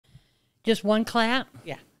Just one clap?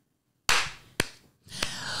 Yeah.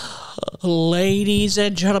 Ladies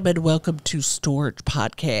and gentlemen, welcome to Storage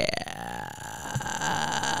Podcast.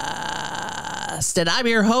 And I'm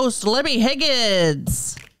your host, Libbie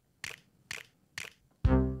Higgins.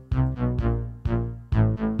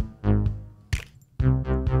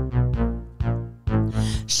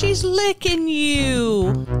 She's licking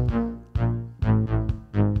you.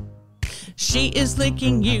 She is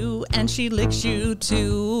licking you, and she licks you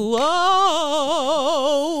too.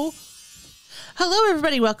 Oh. Hello,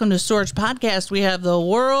 everybody. Welcome to Storage Podcast. We have the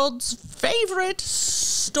world's favorite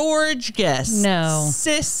storage guest. No.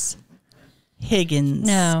 Sis Higgins.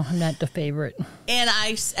 No, I'm not the favorite. And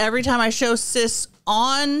every time I show Sis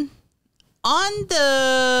on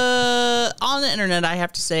the internet, I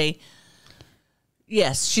have to say,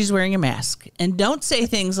 yes, she's wearing a mask. And don't say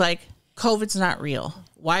things like, COVID's not real.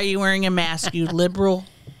 Why are you wearing a mask, you liberal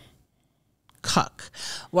cuck?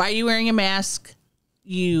 Why are you wearing a mask,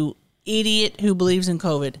 you idiot who believes in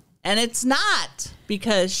COVID? And it's not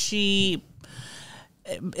because she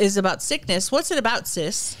is about sickness. What's it about,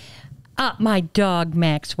 sis? My dog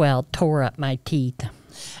Maxwell tore up my teeth.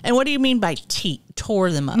 And what do you mean by teeth?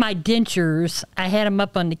 Tore them up? My dentures. I had them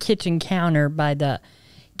up on the kitchen counter by the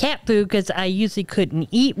cat food because I usually couldn't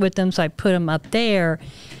eat with them, so I put them up there.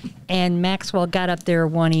 And Maxwell got up there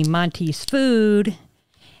wanting Monty's food,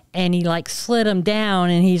 and he slid them down,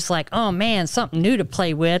 and he's like, oh man, something new to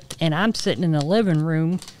play with. And I'm sitting in the living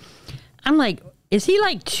room. I'm like, is he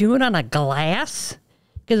chewing on a glass?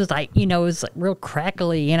 Because it's it was real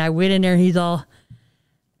crackly. And I went in there, and he's all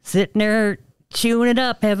sitting there chewing it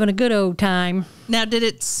up, having a good old time. Now, did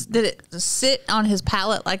it sit on his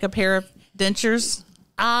palate like a pair of dentures?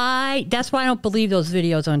 That's why I don't believe those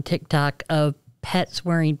videos on TikTok of pets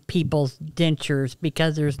wearing people's dentures,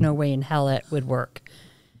 because there's no way in hell that would work.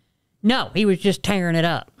 No, he was just tearing it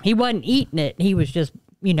up. He wasn't eating it. He was just,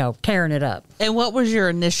 tearing it up. And what was your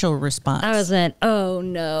initial response? I was like, oh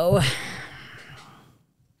no.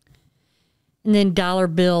 And then dollar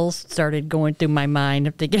bills started going through my mind.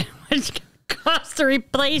 I'm thinking, what's it cost to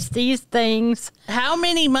replace these things? How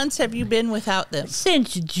many months have you been without them?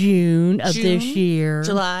 Since June of this year.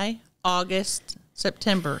 July, August,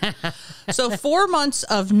 September. So 4 months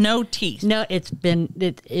of no teeth. No, it's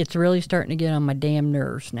really starting to get on my damn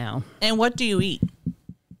nerves now. And what do you eat?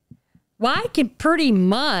 Well, I can pretty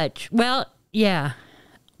much, yeah.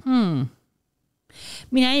 I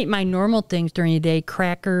mean, I eat my normal things during the day,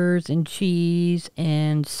 crackers and cheese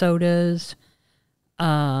and sodas. We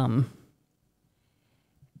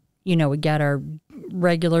got our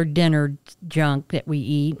regular dinner junk that we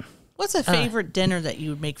eat. What's a favorite dinner that you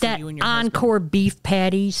would make for you and your husband? Encore beef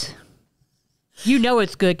patties. You know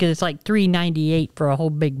it's good because it's $3.98 for a whole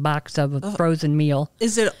big box of a frozen meal.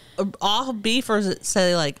 Is it all beef, or is it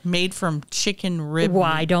say made from chicken rib? Well,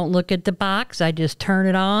 I don't look at the box. I just turn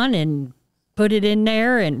it on and put it in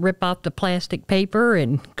there and rip off the plastic paper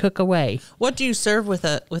and cook away. What do you serve with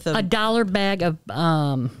a $1 bag of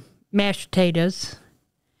mashed potatoes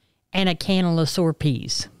and a can of LaSour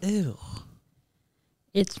peas. Ew.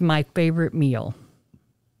 It's my favorite meal.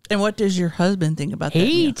 And what does your husband think about that meal?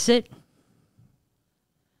 He eats it.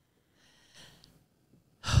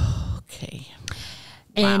 Okay.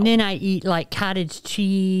 And then I eat cottage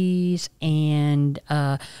cheese, and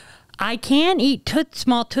I can eat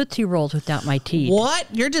small Tootsie Rolls without my teeth. What?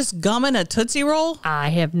 You're just gumming a Tootsie Roll? I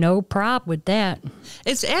have no problem with that.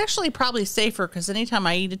 It's actually probably safer because anytime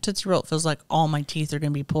I eat a Tootsie Roll, it feels like all my teeth are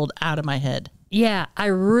going to be pulled out of my head. Yeah, I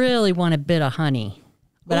really want a bit of honey,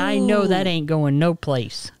 but I know that ain't going no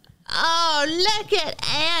place. Oh, look at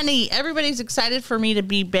Annie. Everybody's excited for me to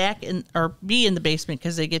be back in the basement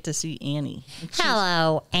because they get to see Annie.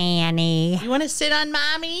 Hello, Annie. You want to sit on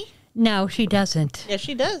Mommy? No, she doesn't. Yeah,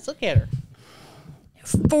 she does. Look at her.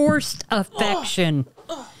 Forced affection.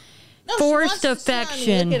 No, Forced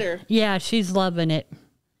affection. Look at her. Yeah, she's loving it.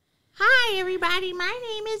 Hi, everybody. My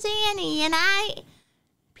name is Annie, and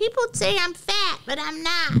people say I'm fat, but I'm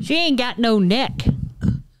not. She ain't got no neck.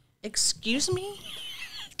 Excuse me?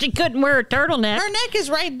 She couldn't wear a turtleneck. Her neck is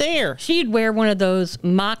right there. She'd wear one of those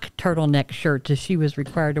mock turtleneck shirts if she was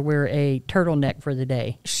required to wear a turtleneck for the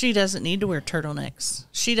day. She doesn't need to wear turtlenecks.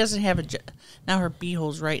 She doesn't have now her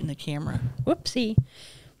beehole's right in the camera. Whoopsie.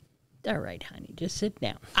 All right, honey, just sit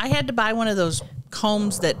down. I had to buy one of those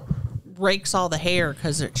combs that rakes all the hair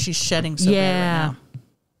because she's shedding so bad right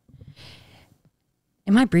now.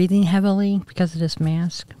 Am I breathing heavily because of this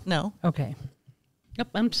mask? No. Okay. Yep,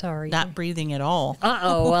 I'm sorry. Not breathing at all.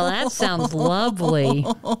 Uh-oh, well, that sounds lovely.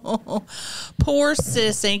 Poor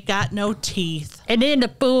sis ain't got no teeth. And then the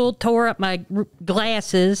fool tore up my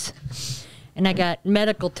glasses, And I got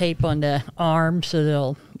medical tape on the arm so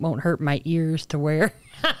they'll won't hurt my ears to wear.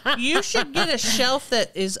 You should get a shelf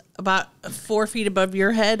that is about 4 feet above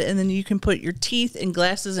your head, and then you can put your teeth and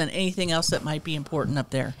glasses and anything else that might be important up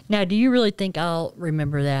there. Now, do you really think I'll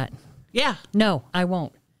remember that? Yeah. No, I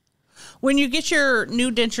won't. When you get your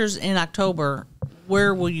new dentures in October,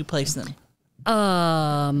 where will you place them?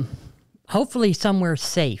 Hopefully somewhere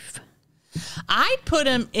safe. I put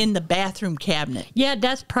them in the bathroom cabinet. Yeah,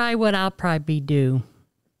 that's probably what I'll probably do.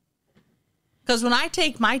 Because when I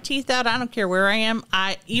take my teeth out, I don't care where I am.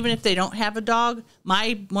 Even if they don't have a dog,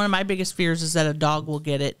 one of my biggest fears is that a dog will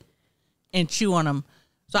get it and chew on them.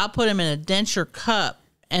 So I'll put them in a denture cup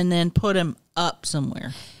and then put them up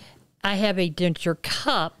somewhere. I have a denture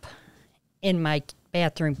cup in my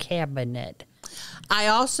bathroom cabinet. I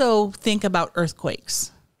also think about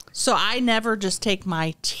earthquakes. So I never just take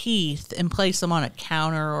my teeth and place them on a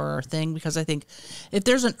counter or a thing because I think if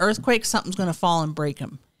there's an earthquake, something's going to fall and break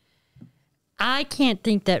them. I can't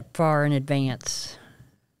think that far in advance.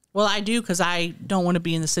 Well, I do because I don't want to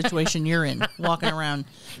be in the situation you're in, walking around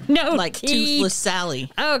like teeth. Toothless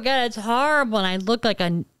Sally. Oh, God, it's horrible. And I look like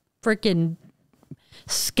a freaking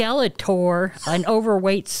Skeletor, an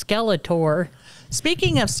overweight Skeletor.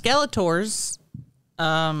 Speaking of Skeletors,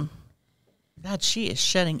 God, she is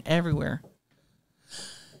shedding everywhere.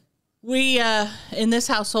 We, in this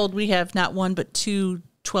household, we have not one but two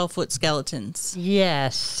 12-foot skeletons.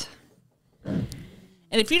 Yes. And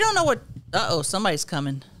if you don't know what... Uh-oh, somebody's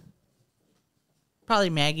coming. Probably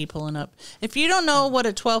Maggie pulling up. If you don't know what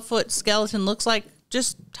a 12-foot skeleton looks like,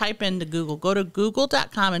 just type into Google. Go to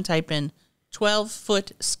google.com and type in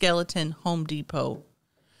 12-foot skeleton Home Depot.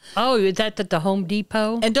 Oh, is that at the Home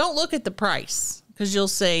Depot? And don't look at the price because you'll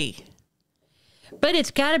say... But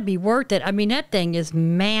it's got to be worth it. I mean, that thing is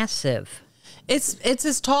massive. It's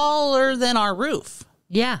as taller than our roof.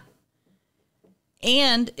 Yeah.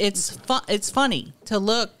 And it's funny to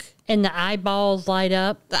look. And the eyeballs light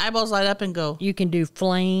up. The eyeballs light up and go. You can do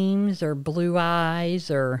flames or blue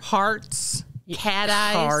eyes or... Hearts, cat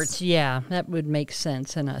eyes. Hearts, yeah. That would make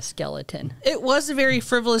sense in a skeleton. It was a very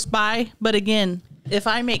frivolous buy, but again, if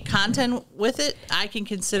I make content with it, I can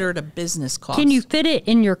consider it a business cost. Can you fit it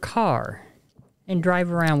in your car and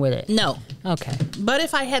drive around with it? No. Okay. But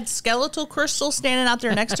if I had skeletal crystals standing out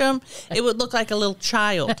there next to him, it would look like a little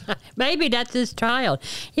child. Maybe that's his child.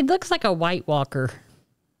 He looks like a White Walker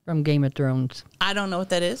from Game of Thrones. I don't know what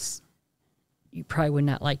that is. You probably would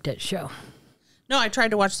not like that show. No, I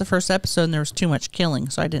tried to watch the first episode and there was too much killing,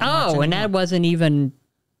 so I didn't watch it. Oh, and that wasn't even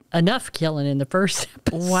enough killing in the first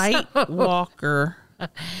episode. White Walker.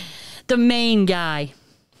 The main guy.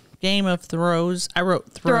 Game of Thrones. I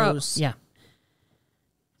wrote Throws. Yeah.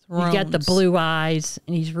 He's got the blue eyes,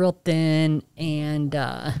 and he's real thin, and...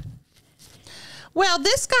 Well,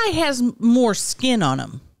 this guy has more skin on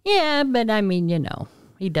him. Yeah, but I mean, you know,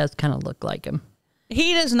 he does kind of look like him.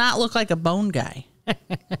 He does not look like a bone guy.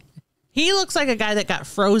 He looks like a guy that got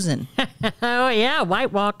frozen. Oh, yeah,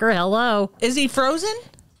 White Walker, hello. Is he frozen?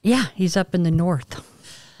 Yeah, he's up in the north.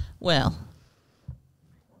 Well.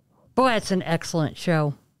 Boy, it's an excellent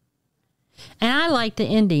show. And I like the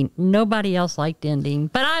ending. Nobody else liked the ending,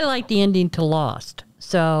 but I like the ending to Lost.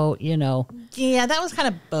 So, you know. Yeah, that was kind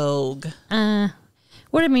of bogue.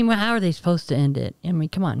 What I mean, how are they supposed to end it? I mean,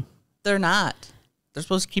 come on. They're not. They're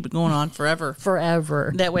supposed to keep it going on forever.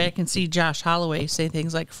 Forever. That way I can see Josh Holloway say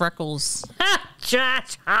things like Freckles.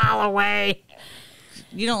 Josh Holloway.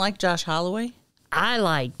 You don't like Josh Holloway? I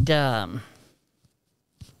liked, oh,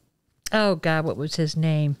 God, what was his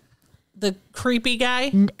name? The creepy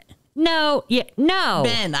guy? No.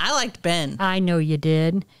 Ben. I liked Ben. I know you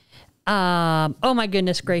did. Oh, my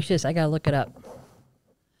goodness gracious. I got to look it up.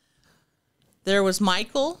 There was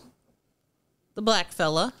Michael, the black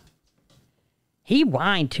fella. He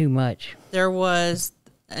whined too much. There was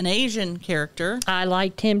an Asian character. I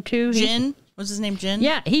liked him too. Jin. Was his name Jin?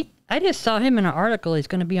 Yeah, I just saw him in an article. He's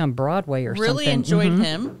going to be on Broadway or really something. Enjoyed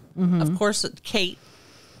him. Mm-hmm. Of course, Kate.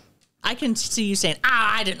 I can see you saying,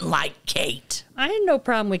 I didn't like Kate. I had no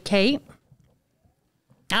problem with Kate.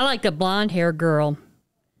 I like the blonde hair girl.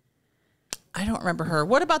 I don't remember her.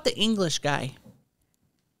 What about the English guy?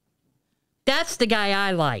 That's the guy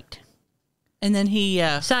I liked. And then he...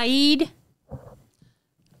 Saeed?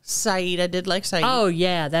 Saeed. I did like Saeed. Oh,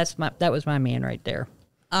 yeah. That was my man right there.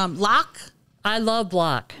 Locke? I love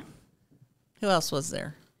Locke. Who else was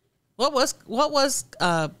there? What was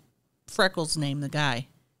Freckles' name, the guy?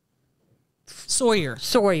 Sawyer.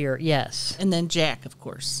 Sawyer, yes. And then Jack, of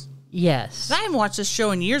course. Yes. I haven't watched this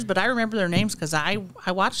show in years, but I remember their names because I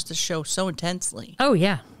watched the show so intensely. Oh,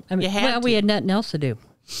 yeah. I mean, we had nothing else to do.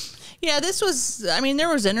 Yeah, this was, I mean, there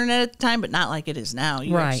was internet at the time, but not like it is now.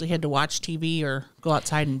 You Right. actually had to watch TV or go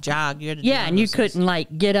outside and jog. You had to do Yeah, all and you those things. couldn't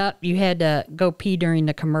like get up. You had to go pee during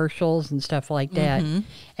the commercials and stuff like that. Mm-hmm.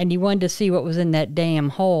 And you wanted to see what was in that damn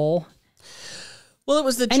hole. Well, it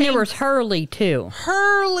was the And there was Hurley too.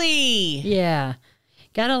 Hurley. Yeah.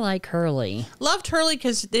 Gotta like Hurley. Loved Hurley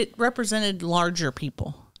because it represented larger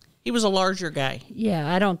people. He was a larger guy.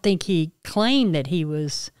 Yeah, I don't think he claimed that he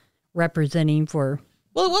was representing for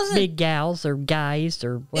Well, it wasn't big gals or guys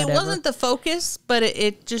or whatever. It wasn't the focus, but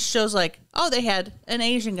it just shows like, oh, they had an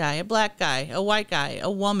Asian guy, a black guy, a white guy,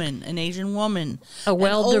 a woman, an Asian woman, a an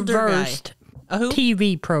older guy. well-diverse A who?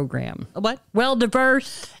 TV program. A what?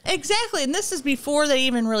 Well-diverse. Exactly, and this is before they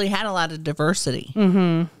even really had a lot of diversity.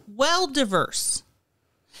 Mm-hmm. Well diverse.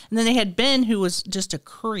 And then they had Ben, who was just a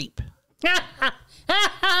creep.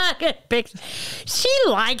 Good picture. She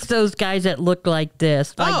likes those guys that look like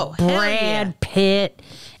this, like Oh, hell Brad yeah. Pitt,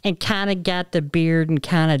 and kind of got the beard and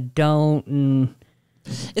kind of don't, and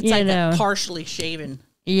It's You like know. a partially shaven.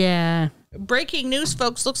 yeah. Breaking news,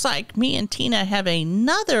 folks. Looks like me and Tina have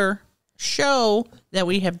another show that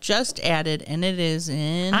we have just added, and it is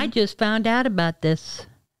in... I just found out about this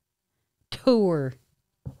tour.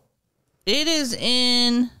 It is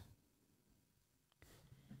in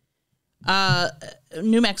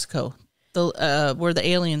New Mexico, the where the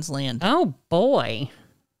aliens land. Oh boy,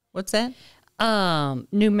 What's that?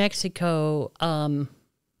 New Mexico,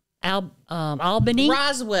 Albany,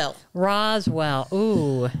 Roswell.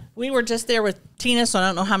 Ooh, We were just there with Tina, so I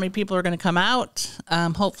don't know how many people are going to come out.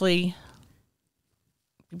 Hopefully,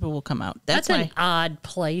 people will come out. that's an odd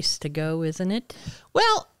place to go, isn't it?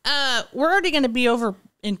 Well, we're already going to be over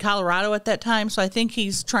in Colorado at that time, so I think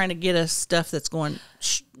he's trying to get us stuff that's going,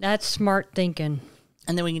 shh, That's smart thinking.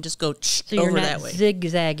 and then we can just go shh, So you're over not that way.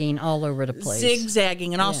 zigzagging all over the place.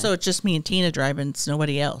 Zigzagging, and also it's just me and Tina driving. It's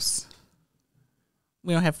nobody else.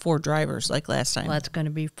 We don't have 4 drivers like last time. Well, that's going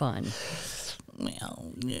to be fun.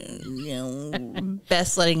 Well,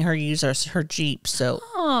 Beth's letting her use her Jeep, so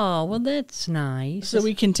Oh, well, that's nice.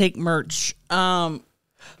 we can take merch.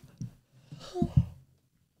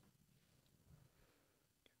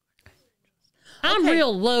 I'm okay.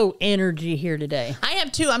 real low energy here today. I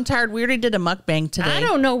have too. I'm tired. We already did a mukbang today. I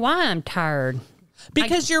don't know why I'm tired.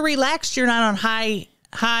 because you're relaxed. You're not on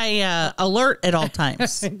high alert at all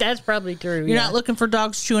times. That's probably true. You're not looking for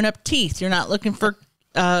dogs chewing up teeth. You're not looking for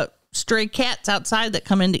stray cats outside that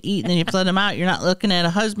come in to eat and then you let them out. You're not looking at a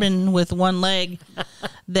husband with one leg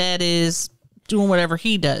that is doing whatever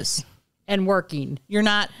he does. And working. You're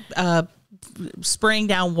not spraying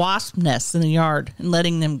down wasp nests in the yard and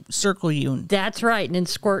letting them circle you. That's right. And then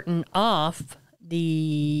squirting off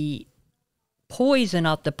the poison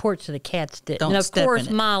off the porch so the cats did. Don't And of step course,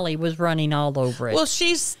 in it. Molly was running all over it. Well,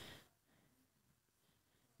 she's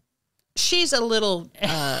a little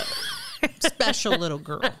special little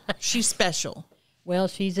girl. She's special. Well,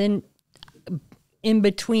 she's in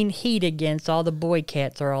between heat again, so all the boy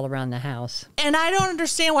cats are all around the house. And I don't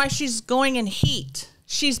understand why she's going in heat.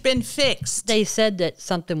 She's been fixed. They said that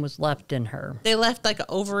something was left in her. They left like an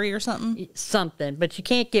ovary or something. Something, but you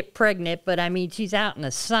can't get pregnant. But I mean, she's out in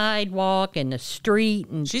the sidewalk and the street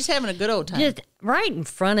and She's having a good old time. just right in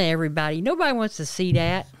front of everybody. Nobody wants to see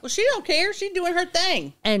that. Well, she don't care. She's doing her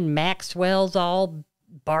thing. And Maxwell's all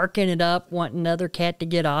barking it up, wanting another cat to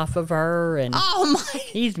get off of her, and Oh my!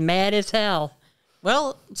 he's mad as hell.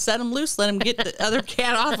 Well, set him loose. Let him get the other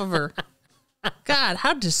cat off of her. God,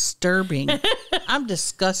 how disturbing! I'm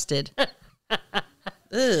disgusted.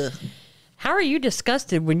 Ugh. How are you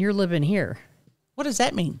disgusted when you're living here? What does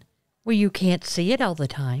that mean? Well, you can't see it all the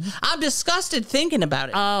time. I'm disgusted thinking about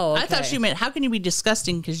it. Oh, I thought okay. you meant how can you be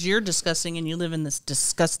disgusting because you're disgusting and you live in this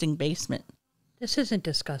disgusting basement. This isn't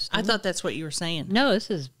disgusting. I thought that's what you were saying. No,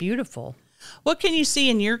 this is beautiful. What can you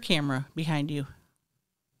see in your camera behind you?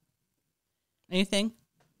 Anything?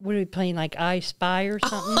 What are we playing, like I Spy or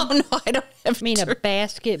something? Oh no, I don't have. I mean, a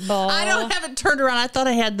basketball. I don't have it turned around. I thought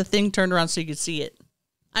I had the thing turned around so you could see it.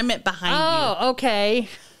 I meant behind you. Oh, okay.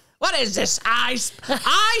 What is this? I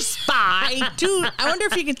spy. I wonder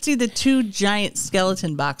if you can see the 2 giant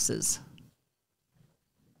skeleton boxes.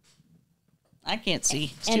 I can't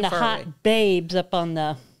see. It's And too the far hot away. babes up on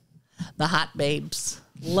the. The hot babes.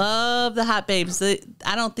 Love the hot babes.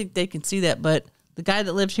 I don't think they can see that, but the guy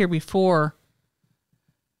that lived here before,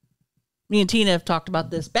 me and Tina have talked about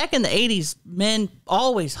this. Back in the 80s, men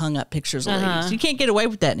always hung up pictures of ladies. You can't get away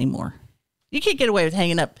with that anymore. You can't get away with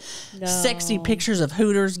hanging up sexy pictures of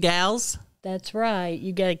Hooters gals. That's right.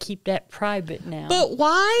 You got to keep that private now. But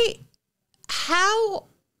why? How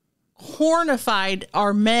hornified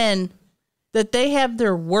are men that they have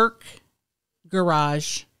their work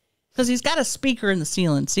garage? Because he's got a speaker in the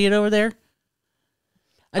ceiling. See it over there?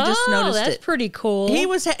 I just noticed it. That's pretty cool.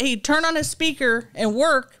 He'd turn on his speaker and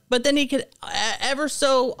work, but then he could ever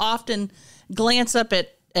so often glance up at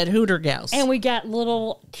Hooter Gals. And we got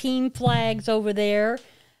little team flags over there.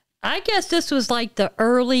 I guess this was like the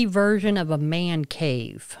early version of a man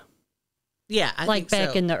cave. Yeah, I like think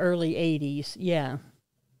back in the early 80s. Yeah.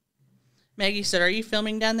 Maggie said, "Are you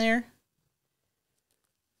filming down there?"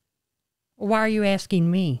 Why are you asking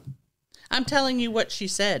me? I'm telling you what she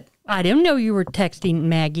said. I didn't know you were texting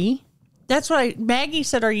Maggie. That's what Maggie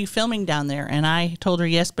said, "Are you filming down there?" And I told her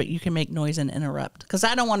yes, but you can make noise and interrupt because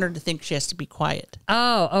I don't want her to think she has to be quiet.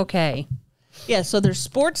 Oh, okay. Yeah, so there's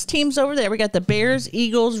sports teams over there. We got the Bears,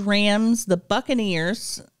 Eagles, Rams, the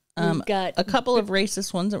Buccaneers. We've got a couple of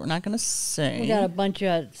racist ones that we're not going to say. We got a bunch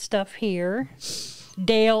of stuff here.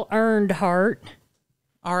 Dale Earnhardt.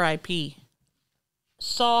 R.I.P.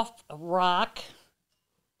 Soft Rock.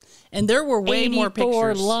 And there were way more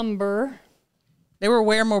pictures. Lumber. There were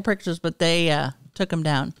way more pictures, but they took them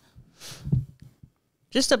down.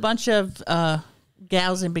 Just a bunch of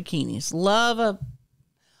gals in bikinis.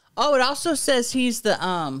 Oh, it also says he's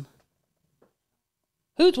the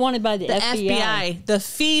who's wanted by the FBI, the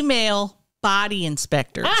female body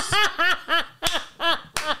inspectors.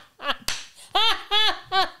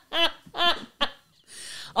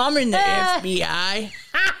 I'm in the FBI.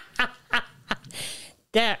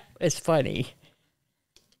 That is funny.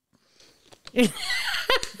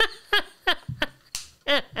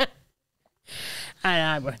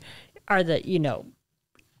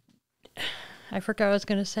 I forgot what I was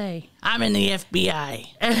going to say. I'm in the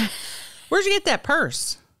FBI. Where'd you get that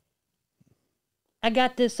purse? I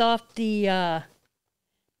got this off the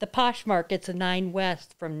Poshmark. It's a 9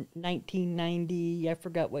 West from 1990. I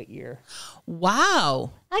forgot what year.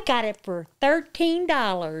 Wow. I got it for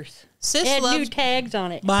 $13. Sis it had loves new tags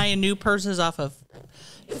on it. Buying new purses off of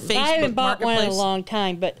Facebook I haven't bought one in a Marketplace. long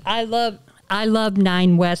time, but I love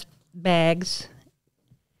 9 West bags.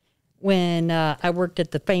 When I worked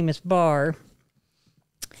at the famous bar.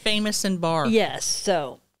 Famous and bar. Yes,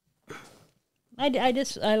 so I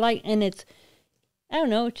like, and it's, I don't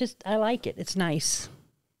know, it's just, I like it. It's nice.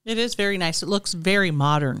 It is very nice. It looks very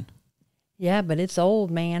modern. Yeah, but it's old,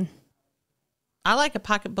 man. I like a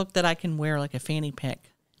pocketbook that I can wear like a fanny pack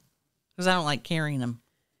because I don't like carrying them.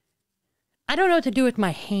 I don't know what to do with my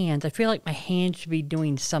hands. I feel like my hands should be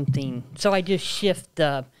doing something. So I just shift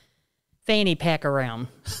the fanny pack around.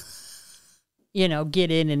 Get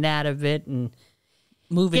in and out of it and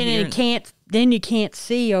move it. Then you can't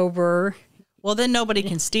see over. Well, then nobody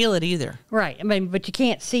can steal it either. Right. I mean, but you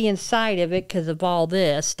can't see inside of it because of all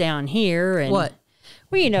this down here. And, what?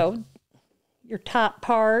 Well, your top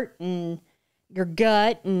part and your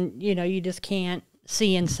gut, and, you just can't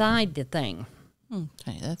see inside the thing.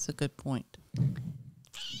 Okay, that's a good point.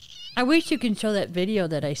 I wish you could show that video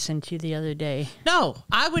that I sent you the other day. No,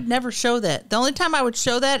 I would never show that. The only time I would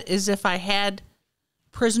show that is if I had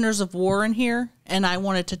prisoners of war in here and I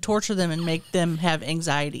wanted to torture them and make them have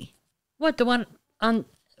anxiety. What, the one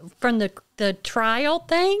from the trial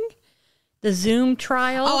thing? The Zoom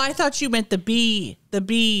trial? Oh, I thought you meant the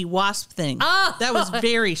bee wasp thing. Oh. That was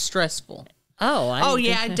very stressful. Oh,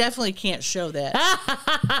 I definitely can't show that.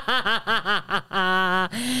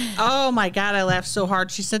 Oh my God, I laughed so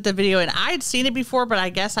hard. She sent the video and I had seen it before, but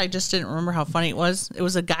I guess I just didn't remember how funny it was. It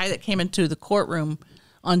was a guy that came into the courtroom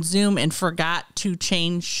on Zoom and forgot to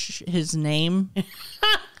change his name.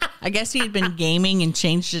 I guess he had been gaming and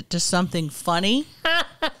changed it to something funny.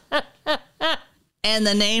 And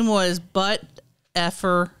the name was Butt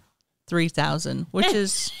Effer 3000, which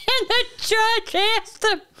is... And the judge asked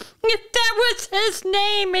him if that was his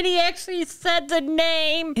name, and he actually said the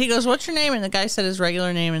name. He goes, "What's your name?" And the guy said his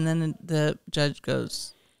regular name, and then the judge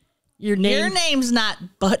goes, Your name's not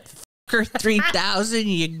Buttfucker 3000,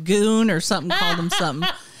 you goon," or something, called him something.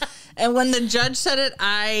 And when the judge said it,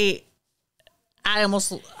 I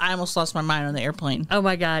almost lost my mind on the airplane. Oh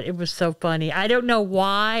my God, it was so funny. I don't know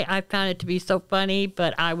why I found it to be so funny,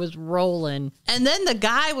 but I was rolling. And then the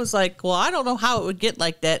guy was like, "Well, I don't know how it would get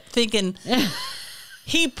like that," thinking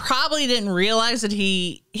he probably didn't realize that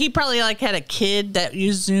he probably like had a kid that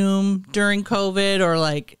used Zoom during COVID or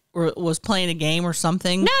was playing a game or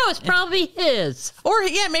something. No, it's probably his. Or,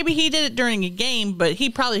 yeah, maybe he did it during a game, but he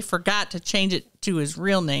probably forgot to change it to his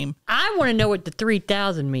real name. I want to know what the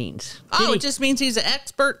 3000 means. It just means he's an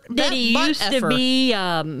expert Did he used to be,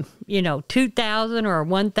 2000 or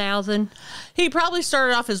 1000? He probably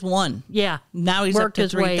started off as 1. Yeah. Now he's worked up to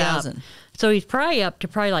his way up. 3,000. So he's probably up to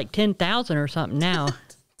like 10,000 or something now.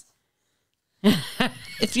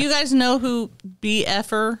 If you guys know who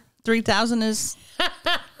BFer 3000 is,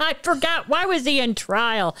 I forgot. Why was he in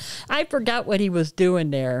trial? I forgot what he was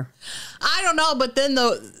doing there. I don't know, but then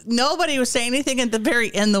nobody was saying anything at the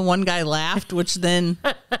very end. The one guy laughed, which then...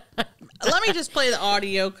 Let me just play the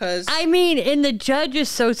audio because... I mean, and the judge is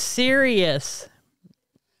so serious.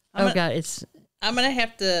 God, it's... I'm going to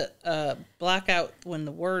have to block out when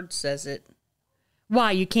the word says it.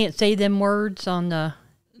 Why? You can't say them words on the...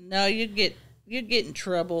 No, you'd get in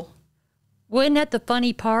trouble. Wasn't that the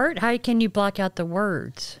funny part? How can you block out the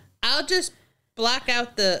words? I'll just block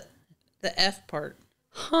out the F part.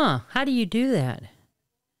 Huh. How do you do that?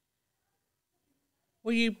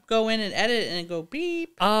 Well, you go in and edit and go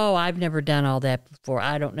beep. Oh, I've never done all that before.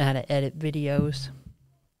 I don't know how to edit videos.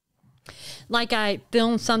 Like I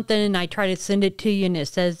film something and I try to send it to you and it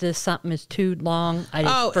says this something is too long. I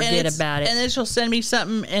just forget about it. And then she'll send me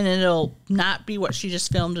something and it'll not be what she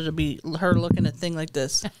just filmed. It'll be her looking at a thing like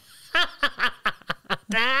this.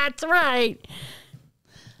 That's right.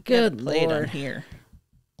 Good play Lord. it on here.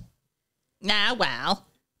 Nah, wow.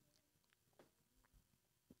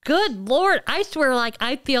 Good Lord. I swear,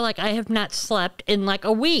 I feel like I have not slept in like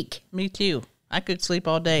a week. Me too. I could sleep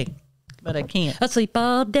all day, but I can't. I sleep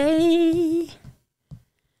all day.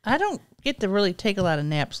 I don't get to really take a lot of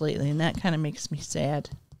naps lately, and that kind of makes me sad.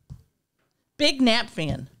 Big nap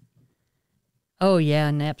fan. Oh, yeah.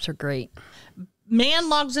 Naps are great. Man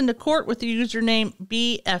logs into court with the username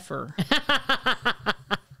BFer.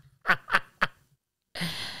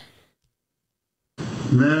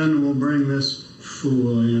 Then we'll bring this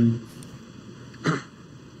fool in.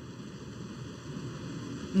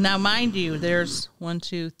 Now, mind you, there's 1,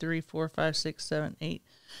 2, 3, 4, 5, 6, 7, 8.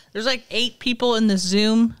 There's like 8 people in the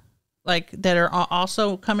Zoom, that are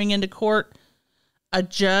also coming into court. A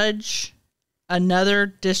judge, another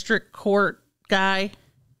district court guy.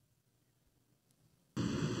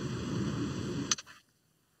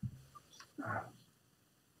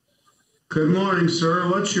 Good morning, sir.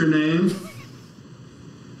 What's your name?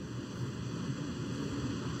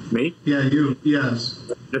 Me? Yeah, you. Yes.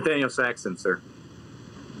 Nathaniel Saxon, sir.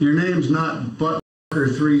 Your name's not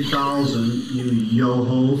Buttfucker 3000, you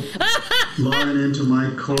yo-ho. Logging into my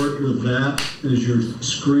court with that as your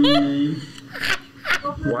screen name.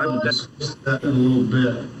 We'll discuss that in a little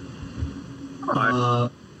bit.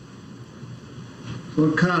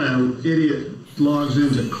 What kind of idiot logs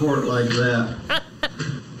into court like that?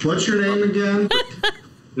 What's your name again?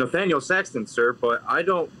 Nathaniel Saxton, sir, but I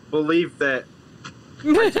don't believe that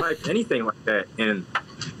I typed anything like that in.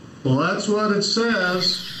 Well, that's what it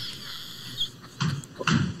says.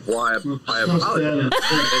 Well, I apologize.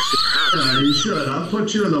 Yeah, you should. I'll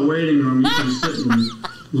put you in the waiting room. You can sit in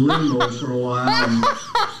limbo for a while and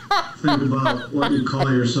think about what you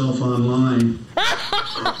call yourself online.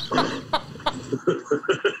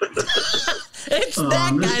 It's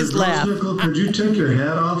that guy's Mr. laugh. Grosnickel, could you take your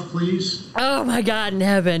hat off, please? Oh, my God in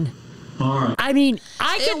heaven. All right. I mean,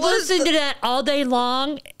 I could listen to that all day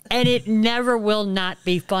long, and it never will not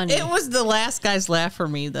be funny. It was the last guy's laugh for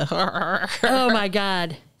me, though. Oh, my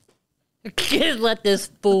God. Can't let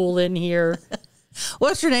this fool in here.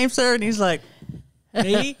 What's your name, sir? And he's like,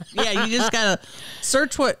 me? Yeah, you just got to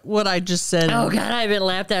search what I just said. Oh, God, I haven't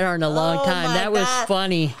laughed that hard in a long time. That was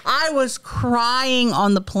funny. I was crying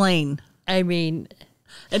on the plane. I mean...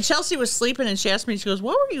 And Chelsea was sleeping, and she asked me, she goes,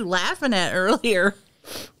 what were you laughing at earlier?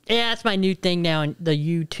 Yeah, that's my new thing now in the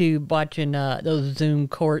YouTube, watching those Zoom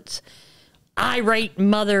courts. Irate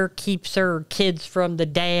mother keeps her kids from the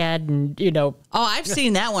dad, and, Oh, I've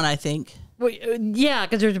seen that one, I think. Well, yeah,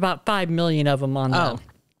 because there's about 5 million of them on the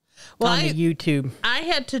YouTube. I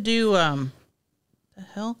had to do,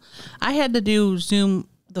 I had to do Zoom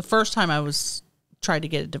the first time I tried to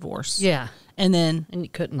get a divorce. Yeah. And then And you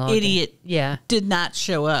couldn't log idiot in. Yeah. did not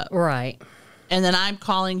show up. Right. And then I'm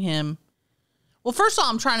calling him. Well, first of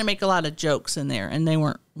all, I'm trying to make a lot of jokes in there, and they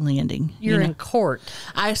weren't landing. You're in court.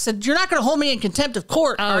 I said, "You're not going to hold me in contempt of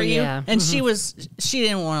court, are you?" Yeah. And she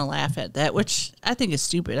didn't want to laugh at that, which I think is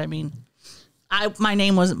stupid. I mean, my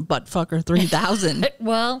name wasn't Buttfucker 3000.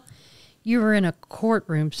 Well, you were in a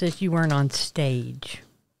courtroom since you weren't on stage.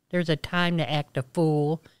 There's a time to act a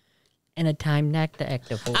fool and a time not to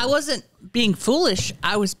act a fool. I wasn't being foolish.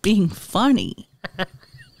 I was being funny.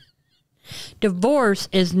 Divorce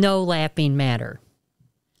is no laughing matter.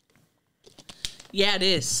 Yeah, it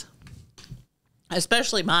is.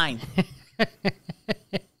 Especially mine.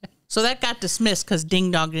 So that got dismissed because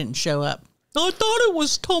Ding Dong didn't show up. I thought it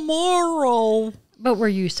was tomorrow. But were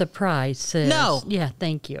you surprised, sis? No. Yeah,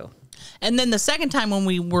 thank you. And then the second time when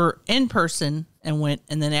we were in person and went,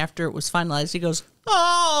 and then after it was finalized, he goes,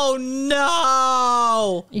 "Oh,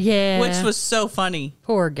 no." Yeah. Which was so funny.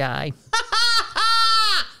 Poor guy.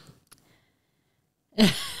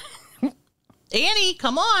 Annie,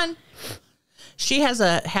 come on. She has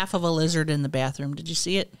a half of a lizard in the bathroom. Did you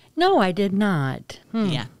see it? No, I did not.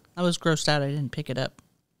 Yeah. I was grossed out. I didn't pick it up.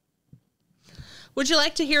 Would you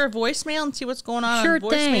like to hear a voicemail and see what's going on Sure on the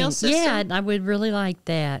voicemail thing. system? Yeah, I would really like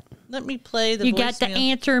that. Let me play the voicemail. You got the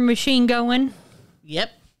answering machine going?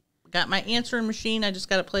 Yep. Got my answering machine. I just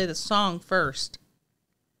got to play the song first.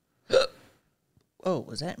 Oh,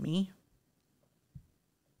 was that me?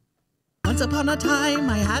 Once upon a time,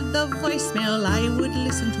 I had the voicemail. I would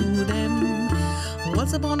listen to them.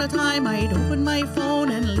 Once upon a time, I'd open my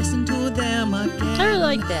phone and listen to them again. Sort of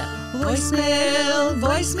like that. Voicemail,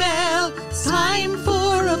 voicemail, it's time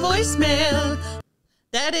for a voicemail.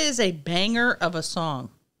 That is a banger of a song.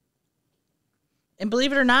 And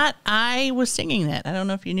believe it or not, I was singing that. I don't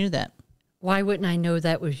know if you knew that. Why wouldn't I know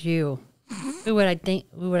that was you? Who would I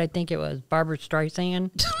think it was? Barbara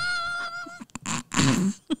Streisand?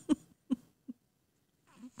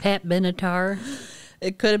 Pat Benatar?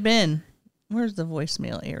 It could have been. Where's the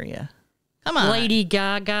voicemail area? Come on. Lady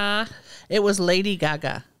Gaga? It was Lady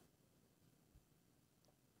Gaga.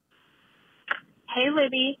 Hey,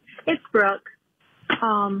 Libby, it's Brooke.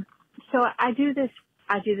 So I do this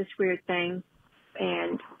weird thing,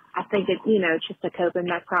 and I think it's just a coping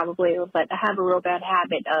mechanism probably, but I have a real bad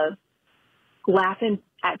habit of laughing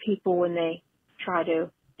at people when they try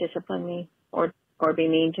to discipline me or be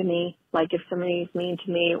mean to me. Like if somebody's mean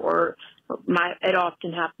to me, or it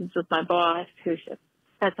often happens with my boss,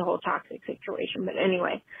 that's a whole toxic situation. But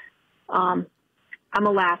anyway, I'm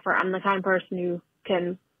a laugher. I'm the kind of person who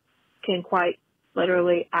can quite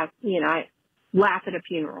literally, I laugh at a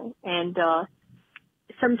funeral. And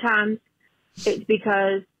sometimes it's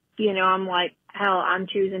because, I'm like, hell, I'm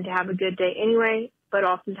choosing to have a good day anyway. But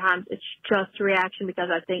oftentimes it's just a reaction because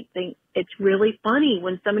I think it's really funny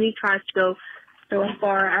when somebody tries to go so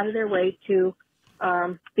far out of their way to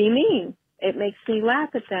be mean. It makes me laugh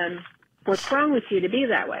at them. What's wrong with you to be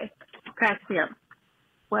that way? Cracks me up.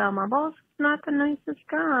 Well, my boss is not the nicest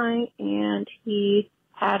guy, and he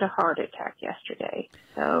had a heart attack yesterday.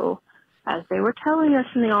 So as they were telling us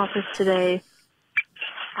in the office today,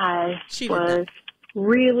 I was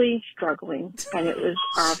really struggling, and it was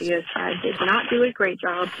obvious I did not do a great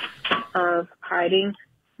job of hiding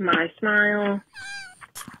my smile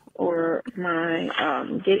or my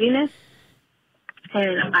giddiness.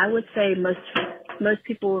 And I would say most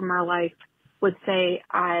people in my life would say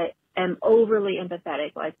I am overly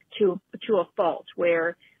empathetic, like to a fault,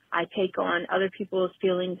 where I take on other people's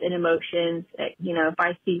feelings and emotions. If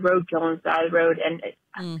I see roadkill on the side of the road, and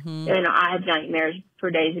I have nightmares for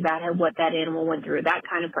days about what that animal went through, that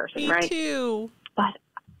kind of person, right? Me too. But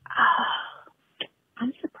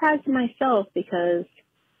I'm surprised in myself because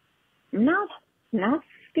I'm not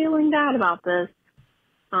feeling bad about this.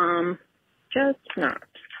 Just not.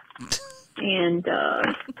 And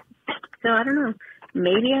so I don't know.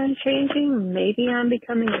 Maybe I'm changing. Maybe I'm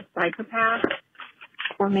becoming a psychopath.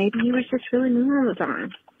 Or maybe he was just really mean all the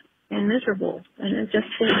time and miserable. And it just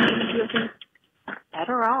didn't make me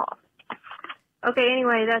better off. Okay,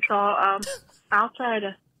 anyway, that's all. I'll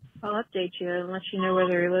update you and let you know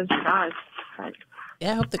whether he lives or dies. But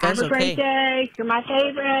yeah, I hope the guy's okay. Have a great day. You're my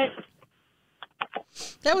favorite.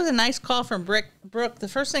 That was a nice call from Brooke. The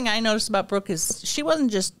first thing I noticed about Brooke is she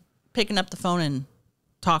wasn't just picking up the phone and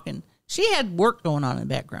talking. She had work going on in the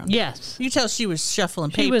background. Yes. You tell she was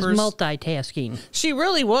shuffling papers. She was multitasking. She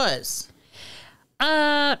really was.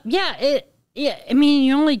 Yeah. I mean,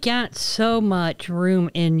 you only got so much room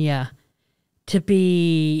in you to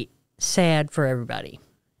be sad for everybody.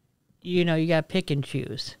 You got to pick and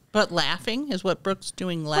choose. But laughing is what Brooke's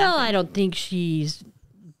doing. Laughing. Well, I don't think she's,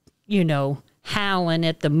 howling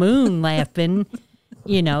at the moon laughing.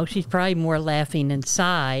 She's probably more laughing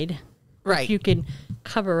inside. Right. If you can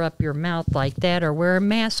cover up your mouth like that or wear a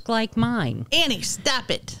mask like mine. Annie,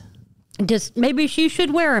 stop it. Just maybe she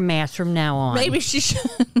should wear a mask from now on. Maybe she should.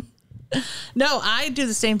 No, I do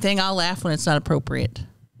the same thing. I'll laugh when it's not appropriate.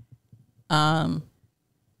 And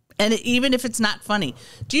even if it's not funny.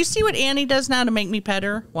 Do you see what Annie does now to make me pet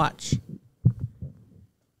her? Watch.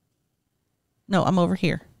 No, I'm over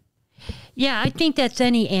here. Yeah, I think that's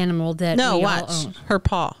any animal that No, we watch. all own. Her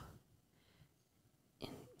paw.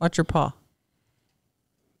 Watch her paw.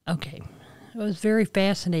 Okay. It was very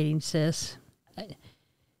fascinating, sis.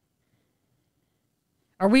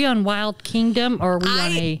 Are we on Wild Kingdom or are we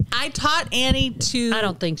on a... I taught Annie to... I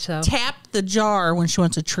don't think so. Tap the jar when she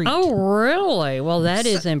wants a treat. Oh, really? Well, that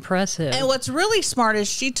is impressive. And what's really smart is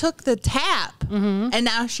she took the tap and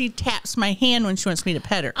now she taps my hand when she wants me to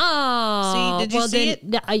pet her. Oh. See, did you see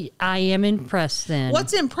it? I am impressed then.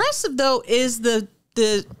 What's impressive, though, is the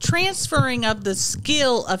the transferring of the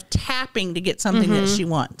skill of tapping to get something that she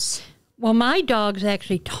wants. Well, my dogs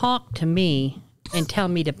actually talk to me and tell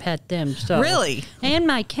me to pet them. So Really? And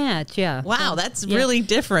my cats, yeah. Wow, that's really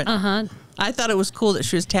different. Uh-huh. I thought it was cool that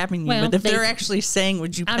she was tapping you, Well, but if they're actually saying,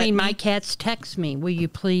 would you pet me? my cats text me, will you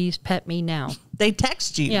please pet me now? They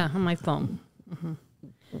text you? Yeah, on my phone.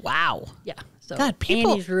 Wow. Yeah. So God,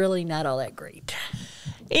 people- Annie's really not all that great.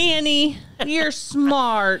 Annie, you're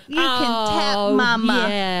smart. You can tap Mama.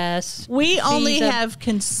 Yes. We only She's a- have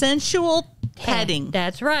consensual petting.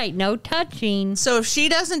 That's right. No touching. So if she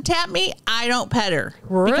doesn't tap me, I don't pet her.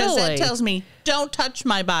 Because Really? that tells me, don't touch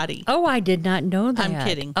my body. Oh, I did not know that. I'm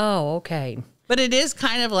kidding. Oh, okay. But it is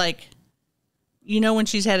kind of like, when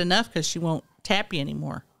she's had enough because she won't tap you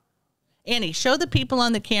anymore. Annie, show the people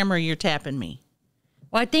on the camera you're tapping me.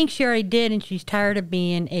 Well, I think she already did, and she's tired of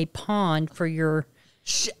being a pawn for your...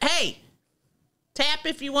 Hey, tap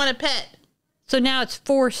if you want a pet. So now it's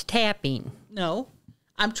forced tapping. No,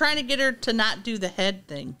 I'm trying to get her to not do the head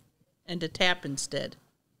thing and to tap instead.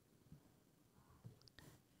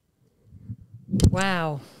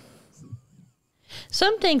 Wow.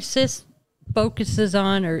 Some things Sis focuses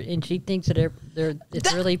on, and she thinks that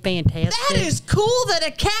it's really fantastic. That is cool that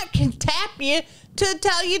a cat can tap you to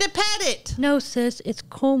tell you to pet it. No, Sis, it's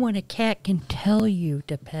cool when a cat can tell you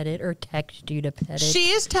to pet it or text you to pet it. She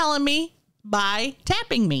is telling me by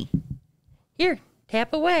tapping me. Here,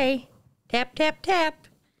 tap away. Tap, tap, tap.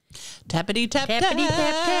 Tappity tap Tappity tap.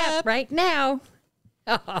 tap tap right now.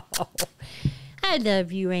 Oh, I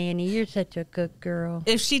love you, Annie. You're such a good girl.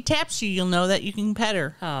 If she taps you, you'll know that you can pet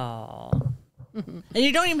her. Oh. And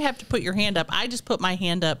you don't even have to put your hand up. I just put my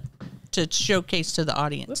hand up to showcase to the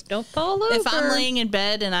audience. Don't fall over. If I'm laying in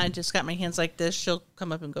bed and I just got my hands like this, she'll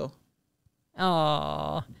come up and go.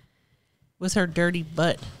 Oh. With her dirty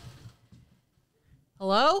butt.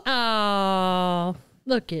 Hello? Oh.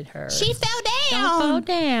 Look at her. She fell down. Don't fall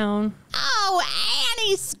down. Oh,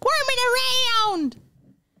 Annie's squirming around.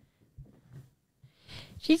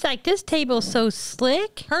 She's like, this table's so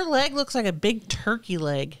slick. Her leg looks like a big turkey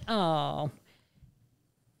leg. Oh.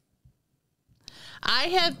 I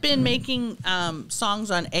have been making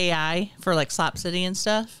songs on AI for like Slop City and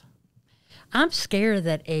stuff. I'm scared of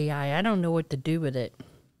that AI. I don't know what to do with it.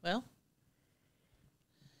 Well,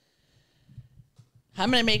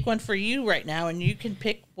 I'm going to make one for you right now, and you can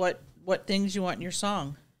pick what things you want in your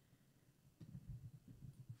song.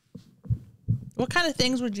 What kind of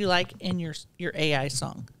things would you like in your AI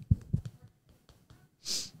song?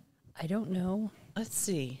 I don't know. Let's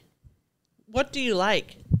see. What do you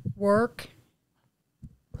like? Work.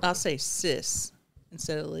 I'll say Sis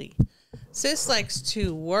instead of Lee. Sis likes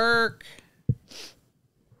to work.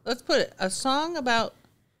 Let's put it, a song about...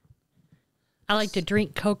 I like to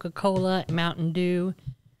drink Coca-Cola, Mountain Dew,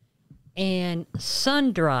 and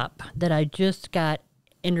Sundrop that I just got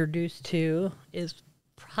introduced to is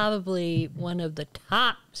probably one of the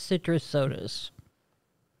top citrus sodas.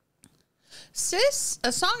 Sis,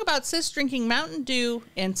 a song about Sis drinking Mountain Dew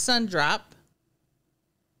and Sundrop.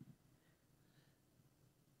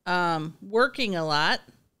 Working a lot.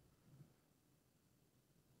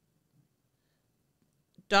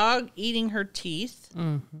 Dog eating her teeth.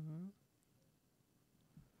 Mm-hmm.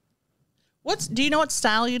 Do you know what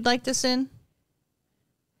style you'd like this in?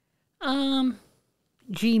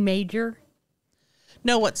 G major.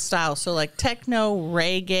 No, what style? So like techno,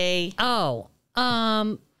 reggae. Oh,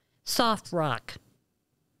 soft rock.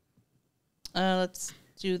 Let's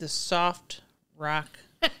do the soft rock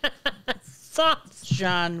Soft.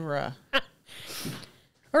 genre.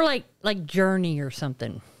 Or like Journey or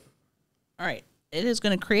something. All right. It is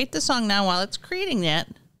going to create the song now. While it's creating that,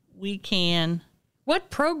 we can... What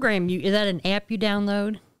program is that an app you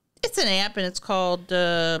download? It's an app, and it's called...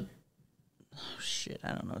 I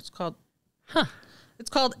don't know. It's called... It's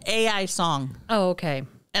called AI Song. Oh, okay.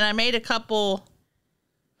 And I made a couple...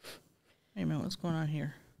 Wait a minute. What's going on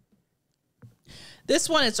here? This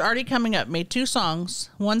one, it's already coming up. Made 2 songs.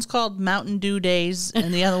 One's called Mountain Dew Days,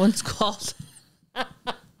 and the other one's called...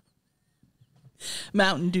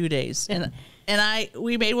 Mountain Dew Days. And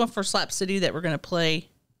we made one for Slap City that we're going to play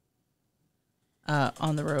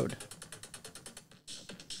on the road.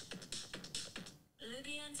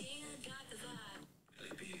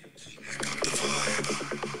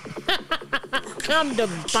 Come to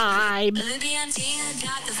vibe. Libbie and Tina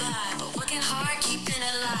got the vibe. Working hard, keeping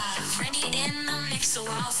it alive. Randy in the mix, so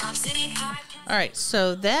I'll Slop City Park. All right,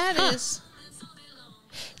 so that is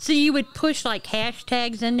So you would push like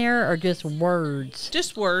hashtags in there or just words?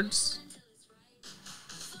 just words.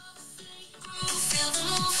 Feel the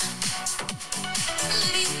move.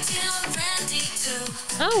 Libbie, Tina, Randy too.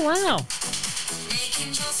 Oh, wow. Make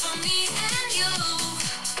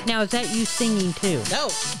Now, is that you singing too? No,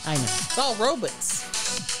 I know. it's all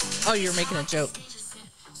robots. Oh, you're making a joke.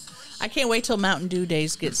 I can't wait till Mountain Dew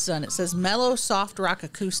Days gets done. It says mellow, soft rock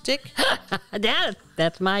acoustic.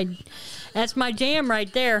 That's my jam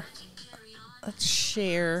right there. Let's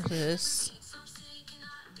share this.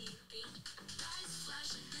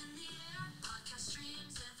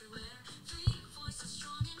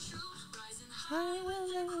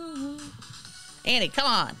 Annie, come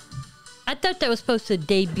on. I thought that was supposed to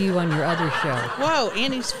debut on your other show. Whoa,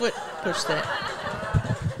 Annie's foot pushed that.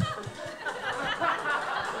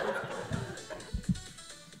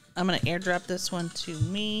 I'm going to airdrop this one to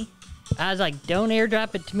me. I was like, don't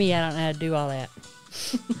airdrop it to me. I don't know how to do all that.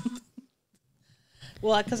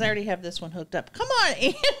 Well, because I already have this one hooked up. Come on,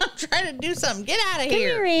 Annie. I'm trying to do something. Get out of Come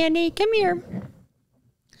here, Andy. Come here.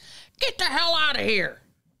 Get the hell out of here.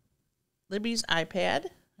 Libbie's iPad.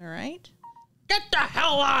 All right. Get the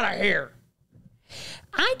hell out of here.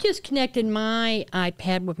 I just connected my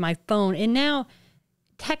iPad with my phone, and now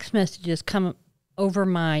text messages come over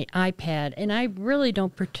my iPad, and I really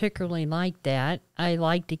don't particularly like that. I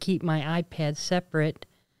like to keep my iPad separate.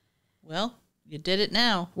 Well, you did it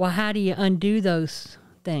now. Well, how do you undo those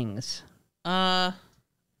things? I'll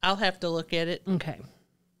have to look at it. Okay.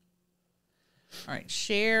 All right,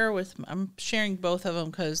 share with. I'm sharing both of them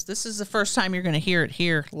because this is the first time you're going to hear it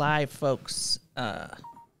here live, folks.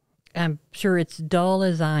 I'm sure it's dull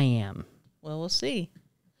as I am. Well, we'll see.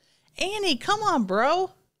 Annie, come on,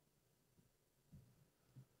 bro.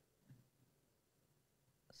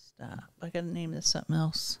 Stop. I got to name this something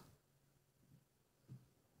else.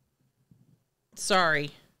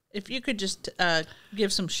 Sorry. If you could just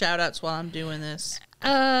give some shout outs while I'm doing this.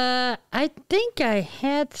 I think I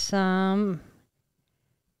had some.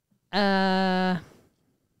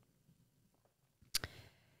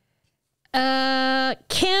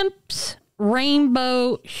 Kemp's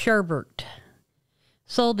Rainbow Sherbet,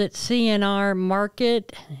 sold at CNR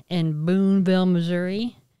Market in Boonville,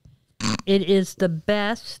 Missouri. It is the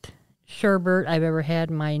best sherbet I've ever had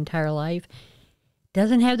in my entire life.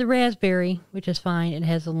 Doesn't have the raspberry, which is fine. It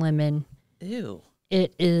has the lemon. Ew.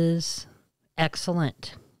 It is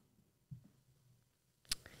excellent.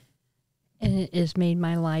 And it has made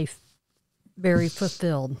my life very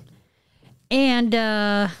fulfilled. And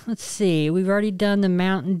let's see, we've already done the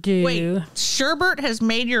Mountain Dew. Wait, sherbet has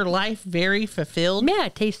made your life very fulfilled? Yeah,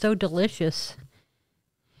 it tastes so delicious.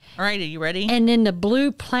 All right, are you ready? And then the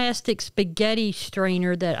blue plastic spaghetti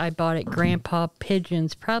strainer that I bought at Grandpa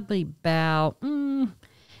Pigeon's, probably about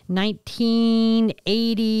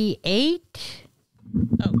 1988.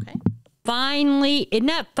 Okay. Finally,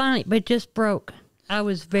 not finally, but just broke. I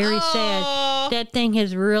was very sad. That thing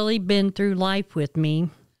has really been through life with me.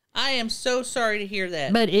 I am so sorry to hear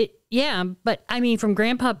that. But I mean, from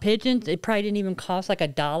Grandpa Pigeon's, it probably didn't even cost like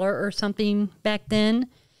 $1 or something back then.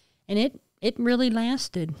 And it really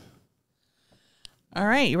lasted. All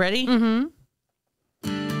right, you ready?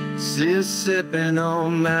 Mm-hmm. Still sipping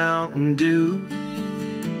on Mountain Dew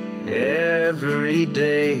every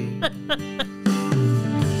day.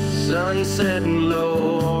 Sun setting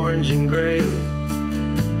low, orange and gray.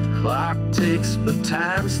 Clock ticks, but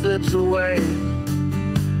time slips away.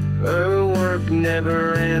 Her work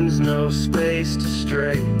never ends, no space to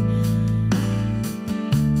stray.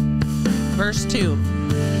 Verse 2.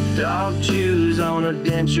 Dog chews on her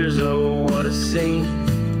dentures, oh, what a scene.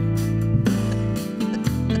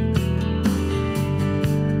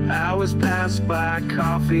 Hours pass by,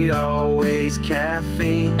 coffee, always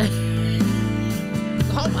caffeine.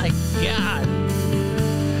 Oh my God.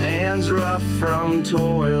 Hands rough from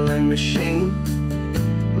toil and machine.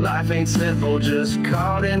 Life ain't simple, just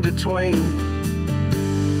caught in between.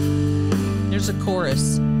 There's a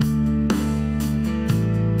chorus.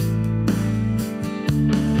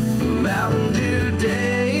 Mountain Dew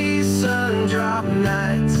days, sun drop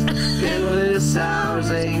nights. Endless hours,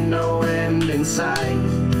 ain't no end in sight.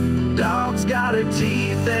 Dog's got her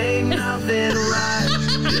teeth, ain't nothing right.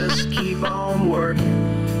 Just keep on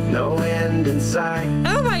working, no end in sight.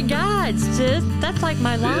 Oh my God, sis, that's like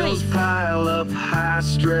my Bills life. pile up high,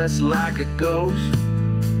 stress like a ghost.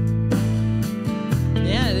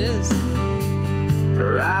 Yeah, it is.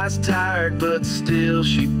 Her eyes tired, but still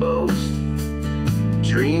she boasts.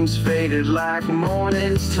 Dreams faded like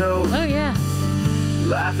morning's toast. Oh yeah.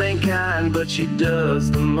 Life ain't kind, but she does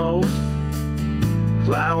the most.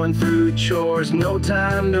 Plowing through chores, no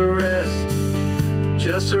time to rest.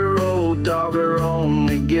 Just her old dog, her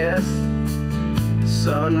only guest.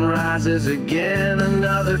 Sun rises again,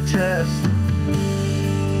 another test.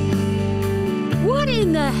 What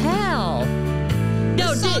in the hell? No,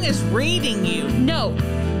 This song is reading you. No,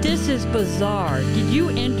 this is bizarre. Did you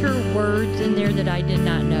enter words in there that I did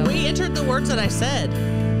not know? We entered the words that I said.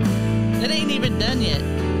 It ain't even done yet.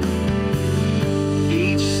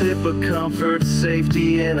 Each sip of comfort,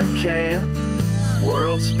 safety in a can.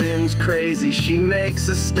 World spins crazy, she makes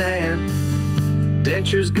a stand.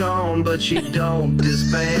 Denture's gone, but she don't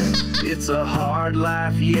disband. It's a hard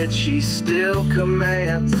life, yet she still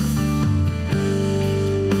commands.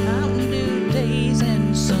 Mountain Dew days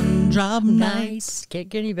and sun-drop nights. Can't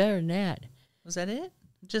get any better than that. Was that it?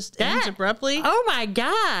 Just ends abruptly? Oh my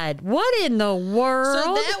God. What in the world?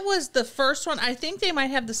 So that was the first one. I think they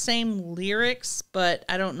might have the same lyrics, but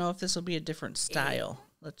I don't know if this will be a different style.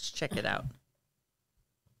 Let's check it out.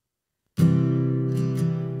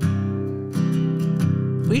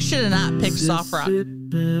 We should have not picked soft rock.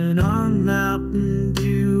 Sipping on Mountain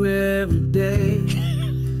Dew every day.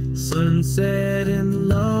 Sunset and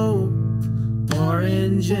low,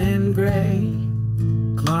 orange and gray.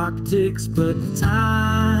 Clock ticks, but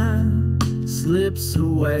time slips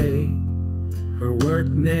away. Her work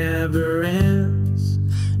never ends,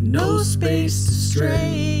 no space to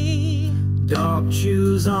stray. Dog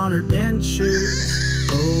chews on her dentures,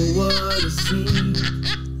 oh what a scene.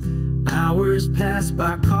 Hours pass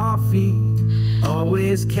by coffee,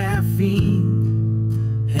 always caffeine.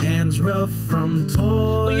 Hands rough from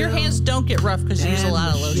toil. Well, your hands don't get rough because you use a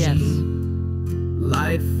lot of lotion. Yes.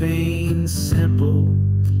 Life ain't simple,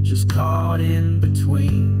 just caught in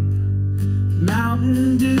between.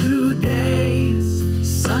 Mountain Dew days,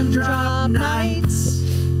 sun-drop nights,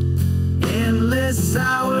 endless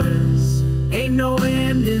hours, ain't no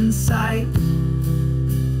end in sight.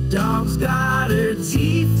 Dog's got her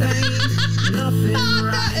teeth, ain't nothing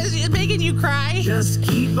right. Is it making you cry? Just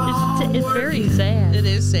keep on It's very working, sad. It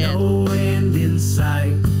is sad. no end in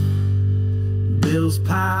sight. Bills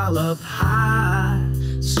pile up high,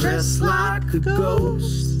 stressed like a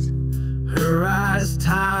ghost. Her eyes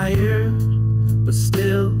tired, but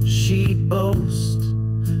still she boasts.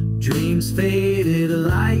 Dreams faded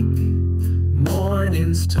like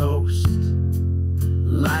morning's toast.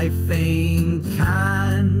 Life ain't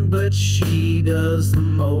kind, but she does the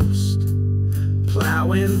most.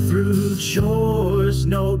 Plowing through chores,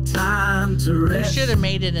 no time to We rest. should have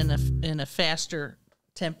made it in a faster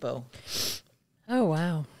tempo. Oh,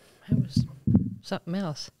 wow. That was something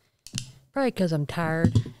else. Probably because I'm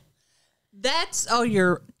tired.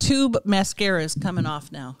 Your tube mascara is coming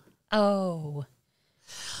off now. Oh.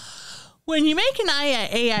 When you make an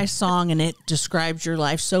AI song and it describes your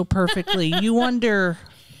life so perfectly, you wonder,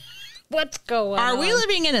 What's going on? are we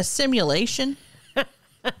living in a simulation?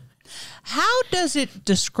 How does it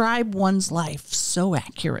describe one's life so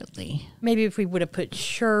accurately? Maybe if we would have put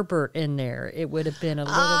sherbet in there, it would have been a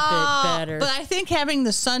little bit better. But I think having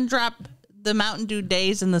the Mountain Dew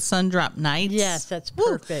days and the Sundrop nights. Yes, that's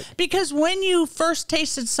Woo. perfect. Because when you first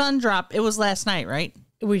tasted Sundrop, it was last night, right?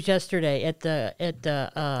 It was yesterday at the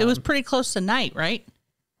It was pretty close to night, right?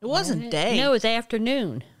 It wasn't day. No, it was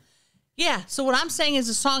afternoon. Yeah, so what I'm saying is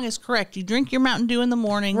the song is correct. You drink your Mountain Dew in the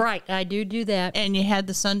morning. Right, I do that. And you had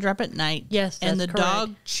the Sundrop at night. Yes, and the that's correct.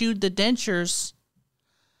 dog chewed the dentures.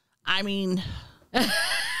 I mean,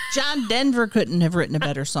 John Denver couldn't have written a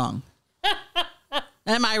better song.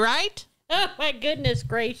 Am I right? Oh my goodness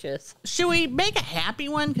gracious! Should we make a happy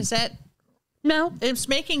one? Because No. it's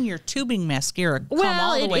making your tubing mascara come Well,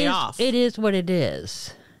 all the it way is- off. It is what it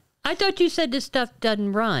is. I thought you said this stuff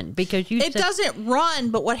doesn't run because you It said, doesn't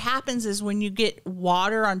run, but what happens is when you get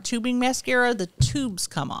water on tubing mascara, the tubes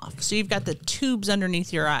come off. So you've got the tubes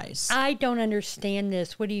underneath your eyes. I don't understand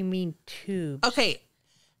this. What do you mean tubes? Okay,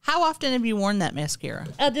 how often have you worn that mascara?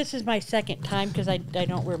 This is my second time because I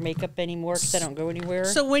don't wear makeup anymore because I don't go anywhere.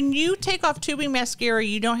 So when you take off tubing mascara,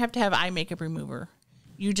 you don't have to have eye makeup remover.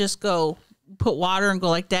 You just go put water and go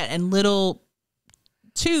like that, and little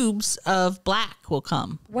tubes of black will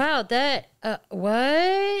come. Wow, that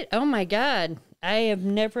what? Oh my God! I have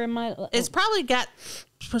never in my It's probably got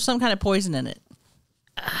some kind of poison in it.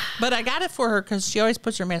 But I got it for her because she always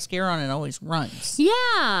puts her mascara on and always runs.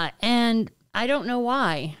 yeah, and I don't know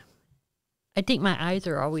why. I think my eyes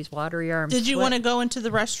are always watery. Or I'm Did you want to go into the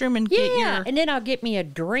restroom and get your and then I'll get me a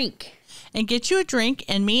drink. and get you a drink?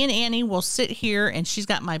 And me and Annie will sit here, and she's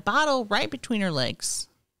got my bottle right between her legs.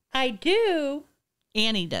 I do.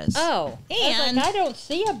 Annie does. Oh, I was And like, I don't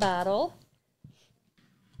see a bottle.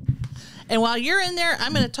 and while you're in there,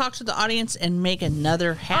 I'm going to talk to the audience and make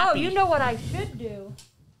another happy. Oh, you know what I should do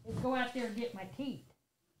is go out there and get my teeth.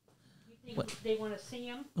 You think they want to see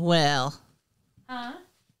them? Well, Huh?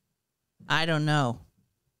 I don't know.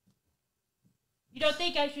 You don't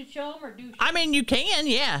think I should show them or do? I mean, you can,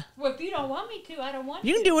 yeah. Well, if you don't want me to, I don't want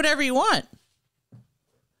You can do whatever you want.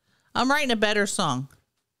 I'm writing a better song.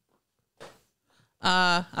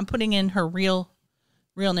 I'm putting in her real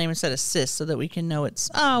name instead of sis so that we can know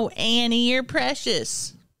it's, oh, Annie, you're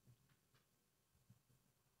precious.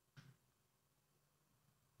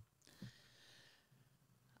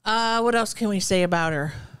 What else can we say about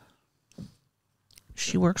her?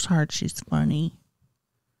 She works hard. She's funny.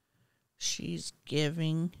 She's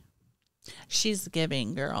giving. She's the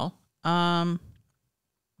giving girl.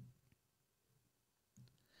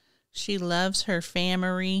 She loves her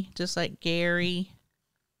family, just like Gary.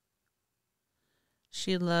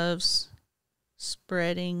 She loves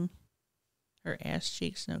spreading her ass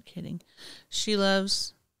cheeks. No kidding. She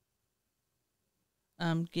loves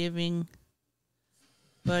giving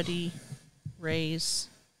Buddy Ray's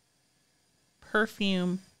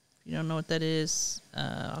perfume. If you don't know what that is,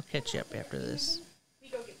 I'll catch you up after this.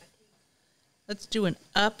 Let's do an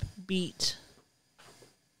upbeat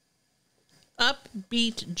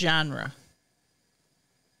genre.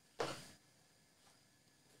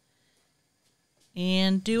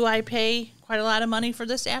 And do I pay quite a lot of money for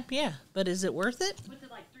this app? Yeah, but is it worth it? Was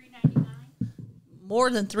it like $3.99?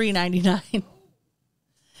 More than $3.99.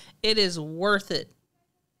 It is worth it.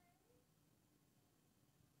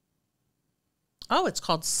 Oh, it's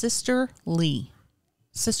called Sister Lee.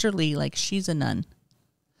 Sister Lee, like she's a nun.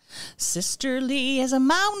 Sister Lee has a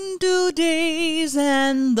Mountain Dew days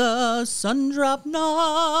and the sundrop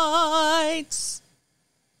nights.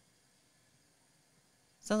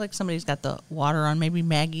 Sounds like somebody's got the water on. Maybe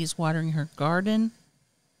Maggie's watering her garden.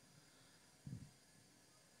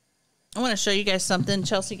 I want to show you guys something.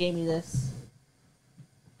 Chelsea gave me this.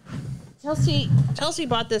 Chelsea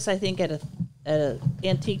bought this, I think, at a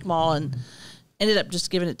antique mall and ended up just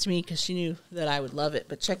giving it to me because she knew that I would love it.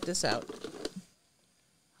 But check this out.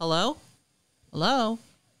 Hello? Hello?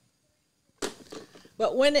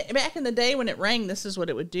 But back in the day when it rang, this is what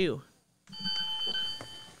it would do.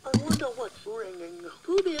 I wonder what's ringing.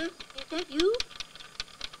 Who there? Is that you?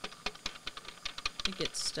 It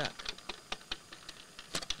gets stuck.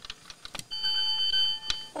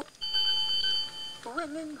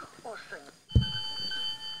 Ringing or singing?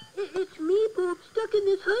 It's me, Bob, stuck in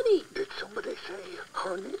this honey. Did somebody say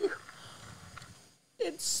honey?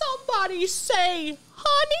 Did somebody say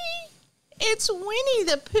honey? It's Winnie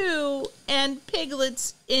the Pooh and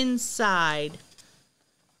Piglet's inside.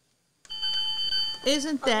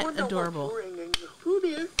 Isn't that adorable? What's ringing. Who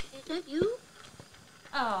there? Is that you?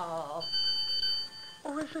 Oh.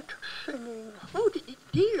 Or is it singing? Oh,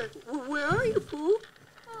 dear. Where are you, Pooh?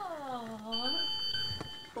 Oh.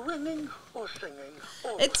 Ringing or singing?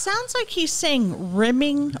 Oh. It sounds like he's saying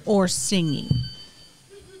rimming or singing.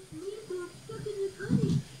 It's me, Bob, stuck in this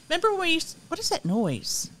honey. Remember what is that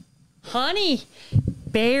noise? Honey.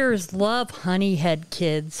 Bears love honey head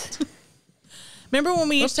kids. Remember when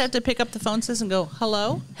we used to have to pick up the phone sis and go,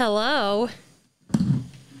 hello? Hello.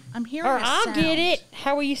 I'm hearing Or a I'll sound. get it.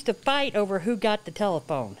 How we used to fight over who got the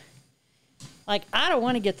telephone. Like, I don't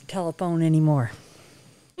want to get the telephone anymore.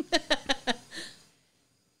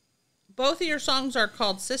 Both of your songs are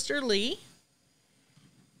called Sister Lee.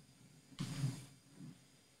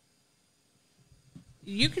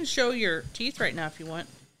 You can show your teeth right now if you want.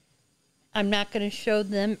 I'm not going to show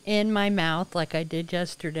them in my mouth like I did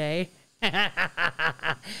yesterday.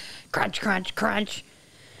 Crunch, crunch, crunch.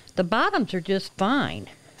 The bottoms are just fine.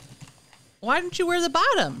 Why don't you wear the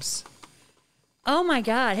bottoms? Oh my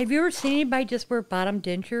God. Have you ever seen anybody just wear bottom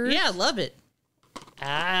dentures? Yeah, I love it.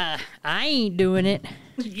 I ain't doing it.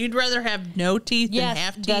 You'd rather have no teeth than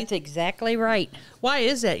half teeth? That's exactly right. Why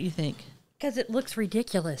is that, you think? Because it looks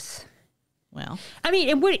ridiculous. Well. I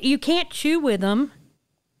mean, you can't chew with them.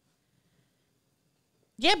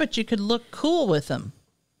 Yeah, but you could look cool with them.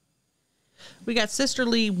 We got Sister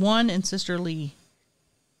Lee 1 and Sister Lee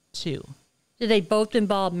 2. Do they both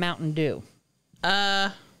involve Mountain Dew?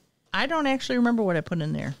 I don't actually remember what I put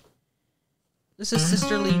in there. This is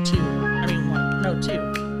Sister Lee 2. I mean 1. No,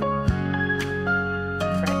 2.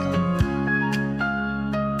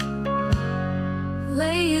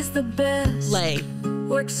 Lay is the best. Lay.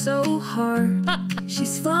 Works so hard.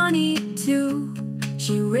 She's funny too.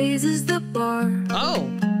 She raises the bar. Oh.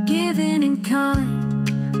 Giving and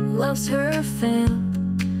kind. Loves her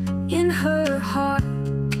fam. In her heart,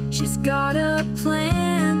 she's got a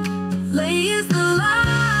plan. Lay is the light.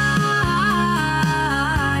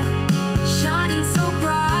 Shining so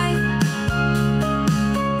bright.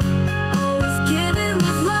 Always giving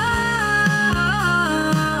with love.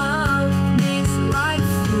 Makes life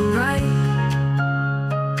feel right.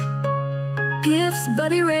 gifts,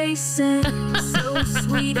 buddy racing, so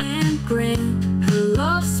sweet and grand. Her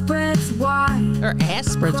love spreads wide. Her ass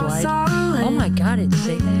spreads across wide. our land. Oh my God, it'd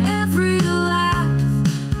say that. Every laugh,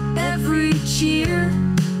 every cheer,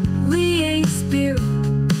 Lee ain't spirit,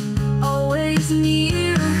 always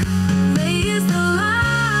near. Lay is the light,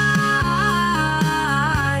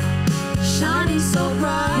 shining so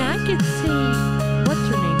bright. Yeah, I could see. What's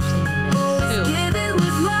her name singing this? Given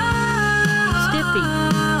with love.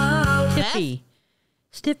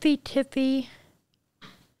 Tiffy. Tiffy.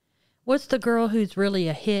 What's the girl who's really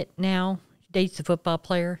a hit now? Dates the football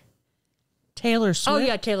player. Taylor Swift. Oh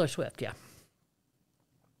yeah, Taylor Swift. Yeah.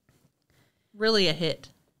 Really a hit.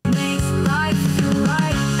 Makes life feel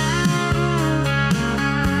right.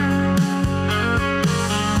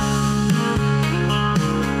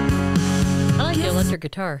 I like the electric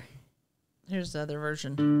guitar. Here's the other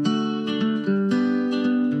version.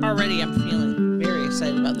 Already I'm feeling very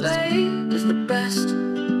excited about this. Lay is the best.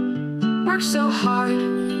 Works so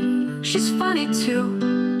hard. She's funny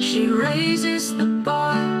too. She raises the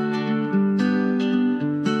bar.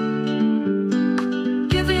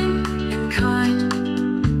 Giving and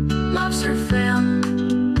kind. Loves her fam.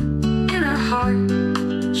 In her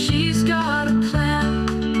heart, she's got a plan.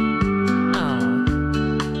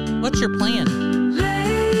 Oh, What's your plan?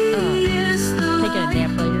 Lay is the taking a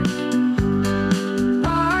nap later.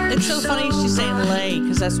 light. It's so funny she's saying lay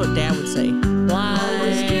because that's what Dad would say. Always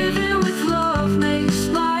Why? giving with love makes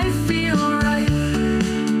life feel right.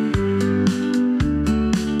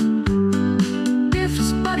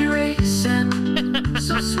 Gifts, buddy racing,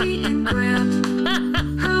 so sweet and grand.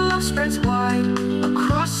 Her love spreads wide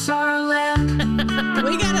across our land.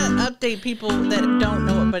 We gotta update people that don't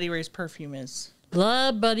know what Buddy Ray's perfume is.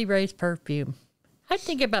 Love Buddy Ray's perfume. I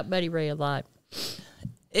think about Buddy Ray a lot.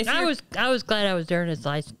 If I you're- was glad I was there in his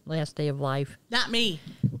last day of life. not me.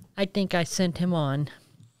 I think I sent him on.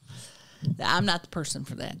 I'm not the person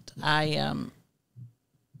for that. I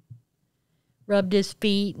Rubbed his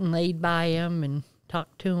feet and laid by him and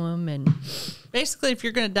talked to him and basically, if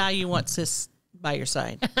you're gonna die, you want sis by your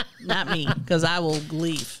side, not me, because I will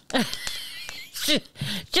leave.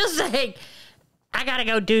 just say, I gotta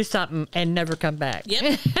go do something and never come back.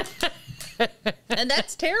 Yep. And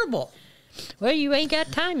that's terrible. Well, you ain't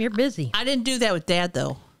got time. You're busy. I didn't do that with Dad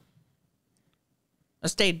though. I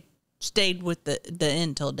stayed with the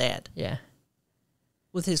end till Dad Yeah.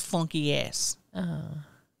 with his funky ass.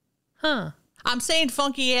 Huh. I'm saying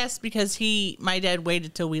funky ass because my dad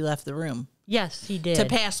waited till we left the room Yes, he did. to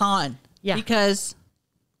pass on. Yeah. Because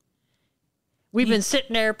We've been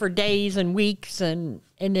sitting there for days and weeks, and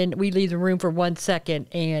then we leave the room for 1 second,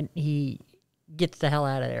 and he gets the hell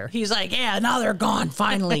out of there. he's like, yeah, now they're gone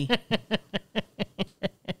finally.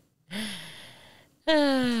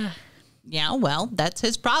 Yeah, well, that's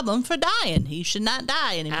his problem for dying. He should not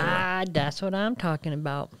die anymore. That's what I'm talking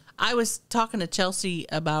about. I was talking to Chelsea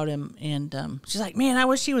about him, and she's like, man, I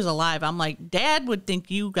wish he was alive. I'm like, Dad would think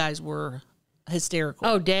you guys were hysterical.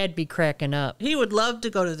 Oh, Dad be cracking up. He would love to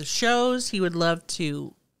go to the shows. He would love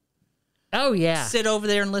to Oh yeah, sit over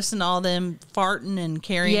there and listen to all them farting and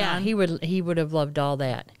carrying yeah. on. He would have loved all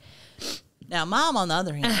that. Now, Mom, on the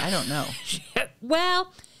other hand, I don't know.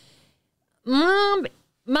 Well,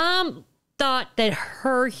 Mom thought that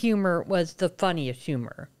her humor was the funniest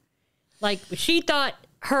humor. Like she thought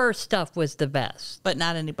her stuff was the best. But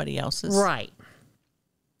not anybody else's. Right.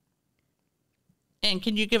 And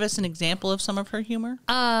can you give us an example of some of her humor?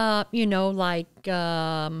 Trying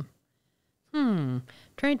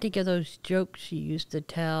to think of those jokes she used to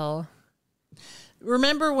tell.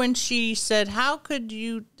 Remember when she said,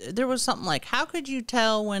 there was something like, how could you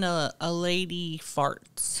tell when a lady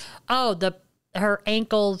farts? Oh, her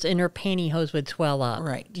ankles and her pantyhose would swell up.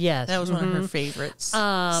 Right. Yes. That was one of her favorites.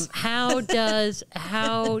 How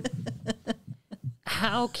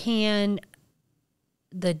can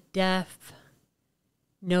the deaf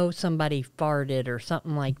know somebody farted or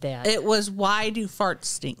something like that? It was, why do farts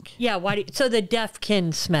stink? Yeah, so the deaf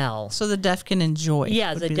can smell. So the deaf can enjoy.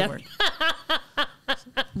 Yeah, would the be deaf. word.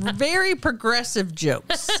 Very progressive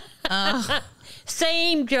jokes.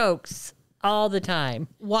 Same jokes all the time.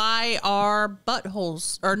 Why are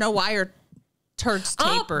turds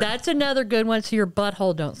tapered? Oh, that's another good one. So your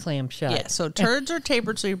butthole don't slam shut. Yeah, so turds are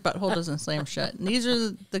tapered so your butthole doesn't slam shut. And these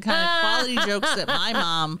are the kind of quality jokes that my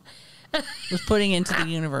mom was putting into the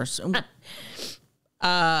universe.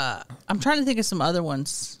 I'm trying to think of some other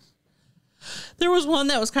ones. There was one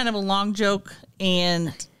that was kind of a long joke,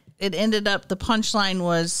 and it ended up, the punchline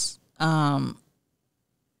was, God,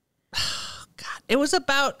 It was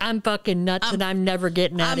about I'm fucking nuts and I'm never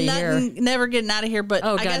getting out of here. Never getting out of here. But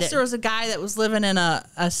Oh, I guess there was a guy that was living in a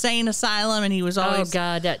sane asylum, and he was always Oh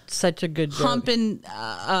God, that's such a good joke. humping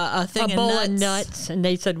a thing A of bowl nuts. of nuts, and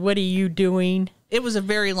they said, "What are you doing?" It was a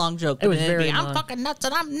very long joke. It was but it'd very be, I'm long. fucking nuts,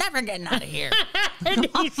 and I'm never getting out of here. And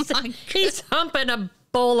he's humping a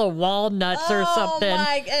bowl of walnuts or something. Oh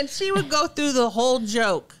my! And she would go through the whole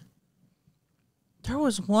joke. There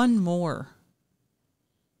was one more.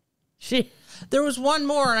 There was one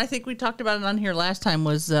more, and I think we talked about it on here last time,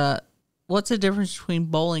 was what's the difference between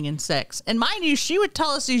bowling and sex? And mind you, she would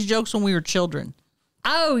tell us these jokes when we were children.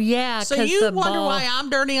 Oh, yeah. So you wonder why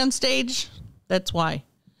I'm dirty on stage? That's why.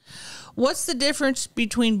 What's the difference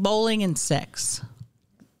between bowling and sex?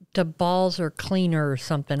 The balls are cleaner or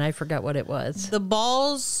something. I forgot what it was. The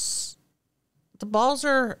balls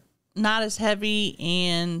are not as heavy,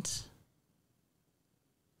 and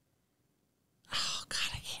oh God,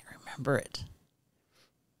 I can't remember it.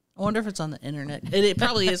 I wonder if it's on the internet. It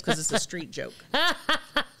probably is because it's a street joke.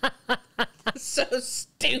 So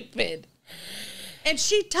stupid. And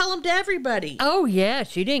she'd tell them to everybody. Oh, yeah.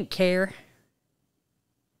 She didn't care.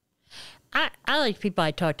 I like people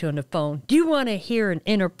I talk to on the phone. Do you want to hear an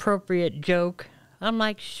inappropriate joke? I'm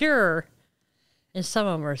like, sure. And some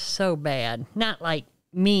of them are so bad. Not like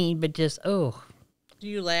mean, but just, oh. Do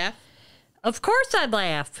you laugh? Of course I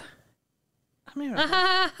laugh. I mean,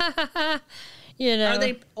 you know. are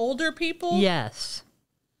they older people? Yes.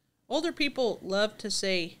 Older people love to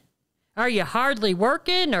say, are you hardly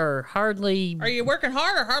working or hardly? Are you working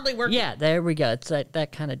hard or hardly working? Yeah, there we go. It's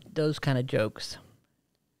that kind of, those kind of jokes.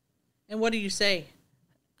 And what do you say?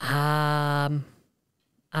 I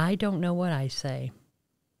don't know what I say.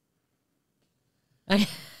 There's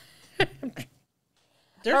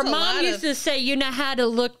Our mom used to say, you know how to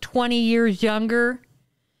look 20 years younger?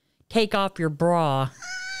 Take off your bra.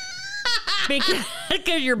 because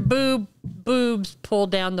your boobs pull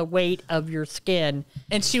down the weight of your skin.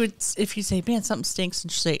 And she would, if you say, man, something stinks,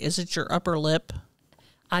 and she'd say, is it your upper lip?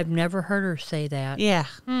 I've never heard her say that. Yeah.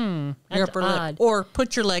 Your Your upper lip. Or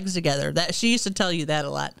put your legs together. That she used to tell you that a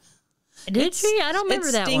lot. Did she? I don't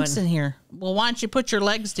remember that one. It stinks in here. Well, why don't you put your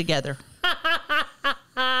legs together?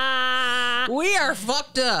 We are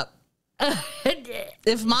fucked up.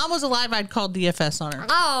 If Mom was alive, I'd call DFS on her.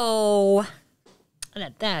 Oh,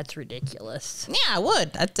 that's ridiculous. Yeah, I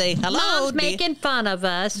would. I'd say, hello. Mom's making fun of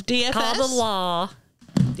us. DFS? Call the law.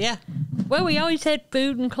 Yeah. Well, we always had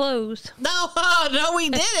food and clothes. No, we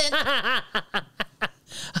didn't. I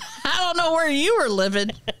don't know where you were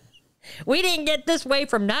living. We didn't get this way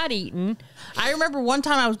from not eating. I remember one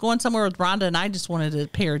time I was going somewhere with Rhonda, and I just wanted a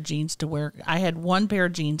pair of jeans to wear. I had one pair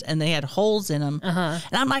of jeans, and they had holes in them. And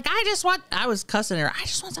I'm like, I was cussing her. I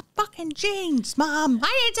just want some fucking jeans, Mom.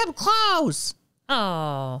 I need some clothes.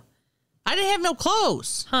 Oh. I didn't have no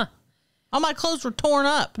clothes. Huh. All my clothes were torn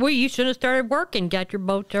up. Well, you should have started working, got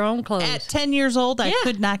your own clothes. At 10 years old, I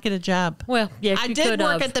could not get a job. Well, yes, I you did could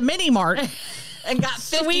work have. at the mini mart and got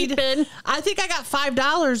 50. Sweeping. I think I got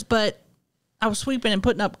 $5, but I was sweeping and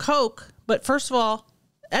putting up Coke. But first of all,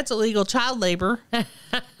 that's illegal child labor.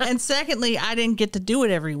 And secondly, I didn't get to do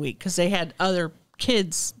it every week because they had other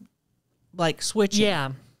kids like switching.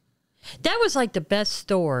 Yeah. That was like the best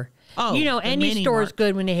store. Oh, you know, the any mini store is mart.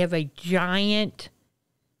 good when they have a giant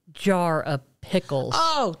jar of pickles.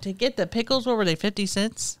 Oh, to get the pickles, what were they, 50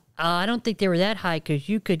 cents? I don't think they were that high because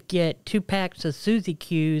you could get 2 packs of Suzy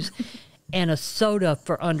Q's and a soda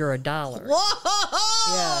for under $1.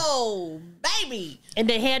 Whoa, baby. And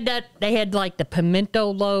they had like the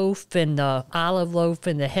pimento loaf and the olive loaf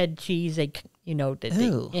and the head cheese. They in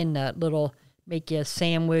the little, make you a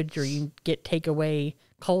sandwich, or you can get takeaway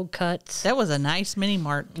cold cuts. That was a nice mini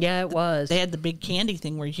mart. Yeah, it was. They had the big candy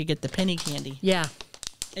thing where you could get the penny candy. Yeah.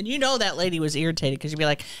 And you know that lady was irritated because you'd be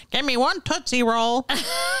like, give me one Tootsie Roll.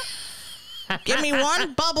 Give me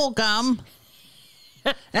one bubble gum.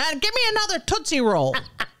 And give me another Tootsie Roll.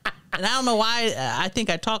 And I don't know why. I think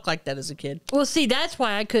I talked like that as a kid. Well, see, that's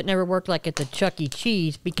why I couldn't ever work like at the Chuck E.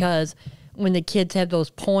 Cheese, because when the kids have those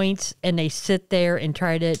points and they sit there and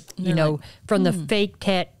try to, from the fake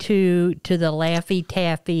tattoo to the Laffy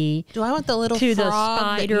Taffy. Do I want the little to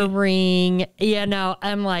frog the spider ring?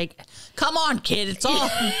 I'm like, come on, kid. It's all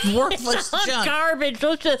worthless junk. Garbage.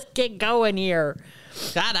 Let's just get going here.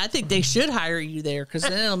 God, I think they should hire you there because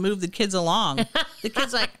then it'll move the kids along. The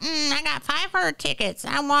kid's like, I got 500 tickets.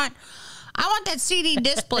 I want that CD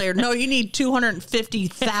disc player. No, you need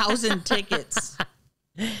 250,000 tickets.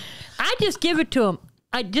 I just give it to them,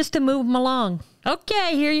 just to move them along.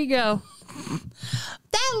 Okay, here you go.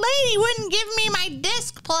 That lady wouldn't give me my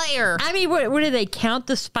disc player. I mean, what do they count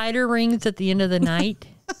the spider rings at the end of the night?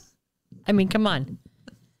 I mean, come on.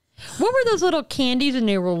 What were those little candies? And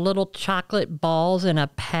they were little chocolate balls in a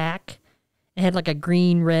pack. It had like a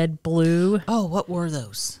green, red, blue. Oh, what were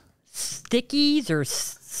those? Stickies or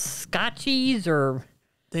scotchies or...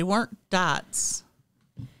 They weren't dots.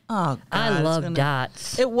 Oh, God. I love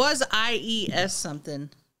dots. It was IES something.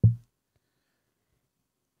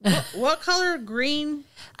 What color? Green?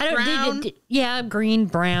 Brown? Yeah, green,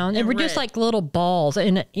 brown. They were just like little balls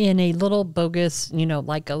in a little bogus,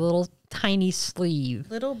 like a little tiny sleeve.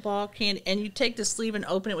 Little ball candy. And you take the sleeve and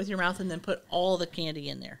open it with your mouth and then put all the candy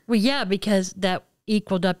in there. Well, yeah, because that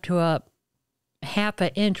equaled up to a half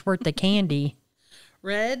an inch worth of candy.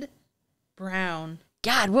 Red, brown.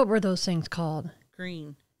 God, what were those things called?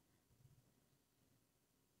 Green.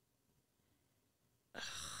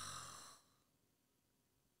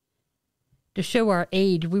 To show our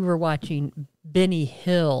age, we were watching Benny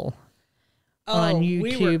Hill on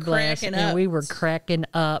YouTube last night, and we were cracking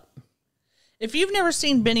up. If you've never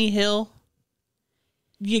seen Benny Hill,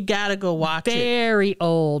 you gotta go watch it. Very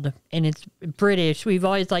old, and it's British. We've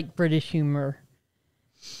always liked British humor.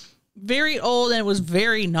 Very old, and it was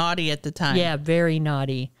very naughty at the time. Yeah, very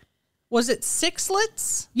naughty. Was it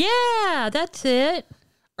Sixlets? Yeah, that's it.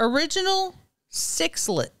 Original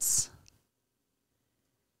Sixlets.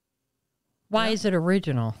 Why is it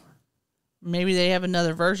original? Maybe they have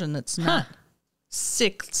another version that's not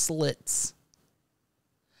Sixlets.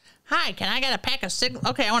 Hi, can I get a pack of Siglets?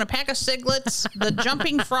 Okay, I want a pack of Siglets. The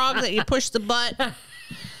jumping frog that you push the butt.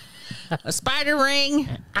 A spider ring.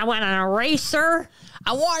 I want an eraser.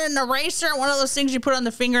 I want an eraser. One of those things you put on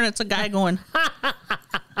the finger and it's a guy going.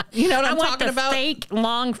 You know what I'm talking about? I want the fake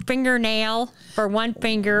long fingernail for one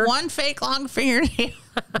finger. One fake long fingernail.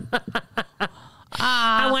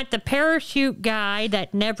 I want the parachute guy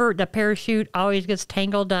that the parachute always gets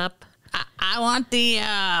tangled up. I want the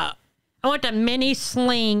mini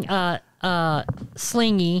slingy.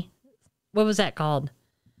 What was that called?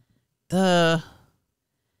 The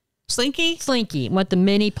Slinky? Slinky. I want the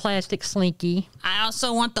mini plastic Slinky. I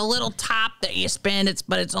also want the little top that you spin,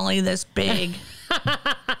 but it's only this big.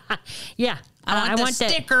 Yeah. I want the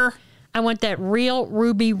sticker. I want that real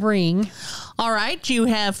ruby ring. All right, you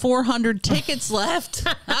have 400 tickets left.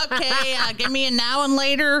 Okay, give me a now and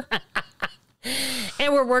later.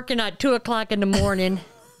 And we're working at 2:00 in the morning.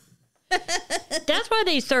 That's why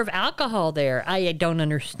they serve alcohol there. I don't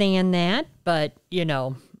understand that, but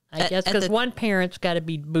I guess because one parent's got to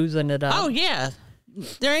be boozing it up. Oh yeah,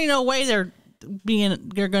 there ain't no way they're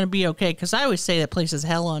going to be okay. Because I always say that place is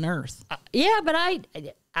hell on earth. Yeah, but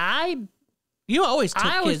you always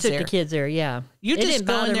took the kids there. Yeah, you just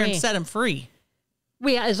go in there and set them free.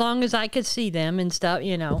 Well, yeah, as long as I could see them and stuff,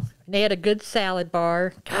 They had a good salad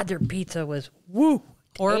bar. God, their pizza was horrible.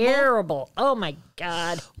 Terrible. Oh my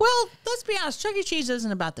God. Well, let's be honest. Chuck E. Cheese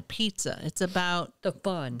isn't about the pizza. It's about the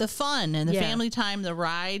fun, and the family time, the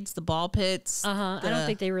rides, the ball pits. I don't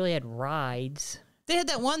think they really had rides. They had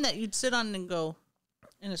that one that you'd sit on and go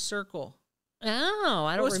in a circle. Oh,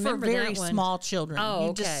 I don't remember that one. It was for very small children. Oh,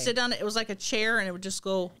 you just sit on it. It was like a chair, and it would just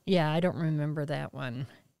go. Yeah, I don't remember that one.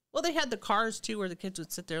 Well, they had the cars, too, where the kids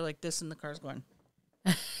would sit there like this, and the car's going.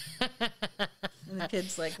 And the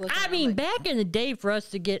kids, looking back in the day, for us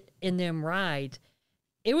to get in them rides,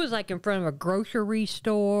 it was like in front of a grocery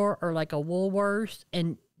store or like a Woolworths,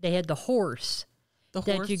 and they had the horse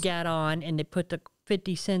that you got on, and they put the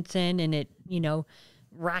 50 cents in, and it,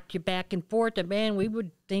 rocked you back and forth. And, man, we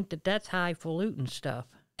would think that that's highfalutin stuff.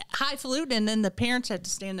 Highfalutin, and then the parents had to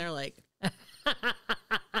stand there like...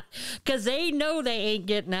 Because they know they ain't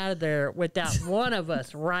getting out of there without one of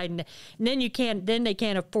us riding. And then they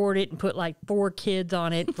can't afford it and put like 4 kids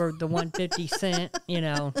on it for the 150 cent,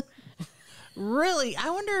 Really? I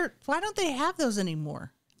wonder, why don't they have those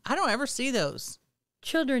anymore? I don't ever see those.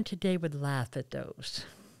 Children today would laugh at those.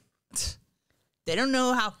 They don't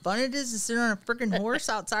know how fun it is to sit on a freaking horse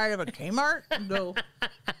outside of a Kmart and go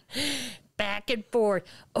back and forth.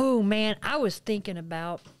 Oh, man, I was thinking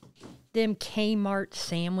about them Kmart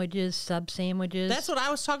sandwiches, sub sandwiches. That's what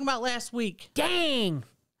I was talking about last week. Dang.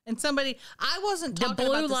 And I wasn't talking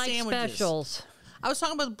about the sandwiches. Specials. I was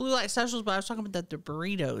talking about the blue light specials, but I was talking about the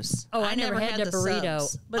burritos. Oh, I never had the burrito.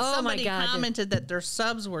 Subs. But somebody commented that their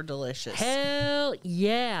subs were delicious. Hell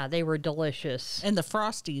yeah, they were delicious. And the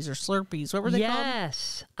Frosties or Slurpees, what were they called?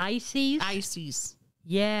 Yes. Ices. Ices.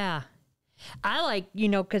 Yeah. I like,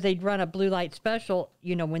 because they'd run a blue light special,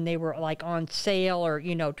 when they were like on sale or,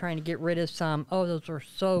 trying to get rid of some. Oh, those were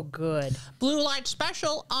so good. Blue light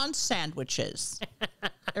special on sandwiches.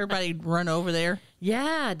 Everybody'd run over there.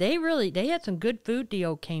 Yeah, they had some good food, the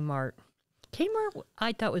old Kmart. Kmart,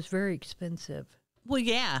 I thought was very expensive. Well,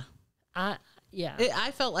 yeah. Yeah.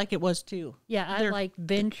 I felt like it was too. Yeah, I like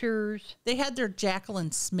Ventures. They had their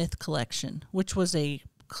Jacqueline Smith collection, which was a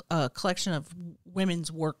collection of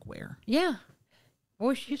women's workwear. Yeah.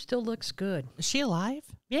 Boy, she still looks good. Is she alive?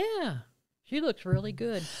 Yeah. She looks really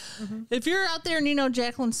good. If you're out there and you know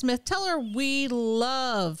Jacqueline Smith, tell her we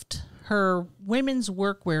loved her women's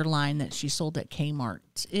workwear line that she sold at Kmart.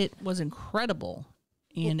 It was incredible.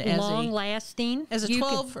 And long lasting. As a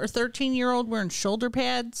 12 or 13-year-old wearing shoulder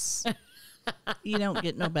pads, you don't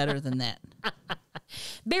get no better than that.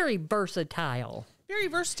 Very versatile. Very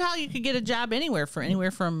versatile. You could get a job anywhere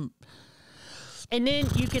from. And then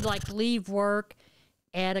you could like leave work,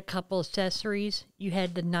 add a couple accessories. You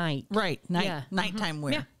had the night. Right. Nighttime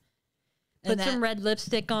wear. Yeah. Put some red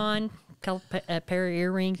lipstick on, a pair of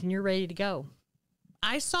earrings, and you're ready to go.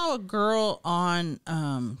 I saw a girl on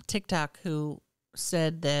TikTok who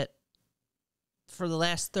said that for the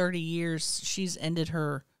last 30 years she's ended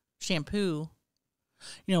her shampoo,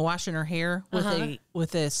 washing her hair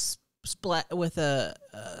with a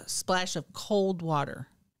splash of cold water.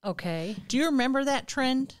 Okay. Do you remember that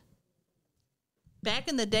trend? Back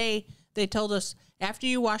in the day, they told us after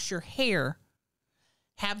you wash your hair,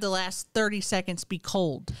 have the last 30 seconds be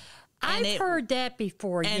cold. I've heard that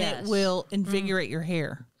before, and yes. it will invigorate your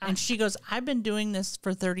hair. And she goes, I've been doing this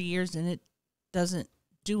for 30 years and it doesn't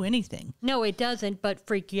do anything. No, it doesn't, but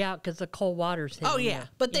freak you out because the cold water's hitting you.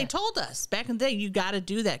 But they told us back in the day, you got to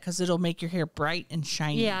do that because it'll make your hair bright and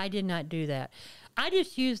shiny. Yeah, I did not do that. I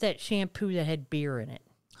just used that shampoo that had beer in it.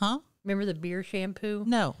 Huh? Remember the beer shampoo?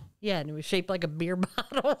 No. Yeah, and it was shaped like a beer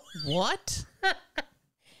bottle. What?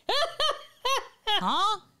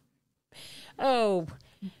 Huh? Oh.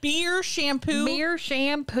 Beer shampoo? Beer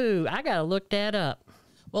shampoo. I got to look that up.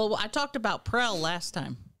 Well, I talked about Prel last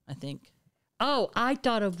time, I think. Oh, I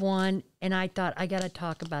thought of one, and I thought, I got to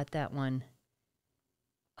talk about that one.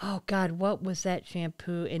 Oh, God, what was that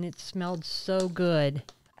shampoo? And it smelled so good.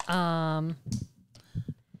 There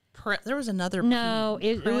was another. No,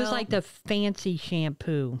 it was like the fancy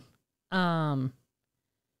shampoo. Herbal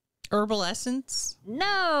Essence?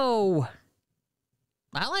 No.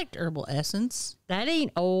 I liked Herbal Essence. That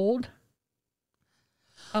ain't old.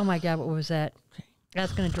 Oh, my God, what was that?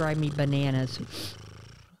 That's going to drive me bananas.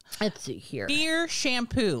 Let's see here. Beer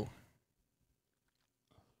shampoo.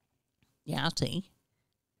 Yeah, I'll see.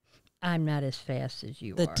 I'm not as fast as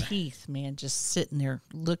you are. are. The teeth, man, just sitting there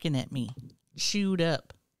looking at me. Chewed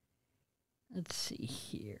up. Let's see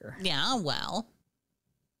here. Yeah, well.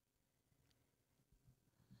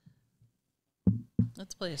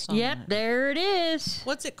 Let's play a song. Yep, there it is.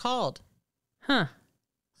 What's it called? Huh.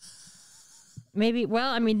 Maybe,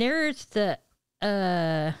 well, I mean, there's the,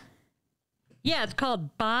 yeah, it's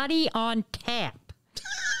called Body on Tap.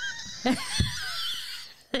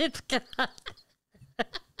 It's got,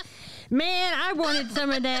 man, I wanted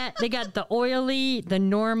some of that. They got the oily, the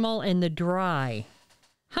normal, and the dry.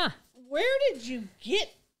 Huh. Where did you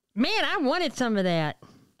get? Man, I wanted some of that.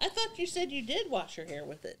 I thought you said you did wash your hair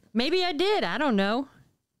with it. Maybe I did. I don't know.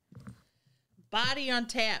 Body on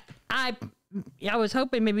Tap. I was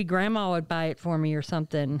hoping maybe Grandma would buy it for me or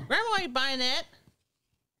something. Grandma ain't buying that.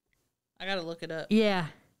 I gotta look it up. Yeah.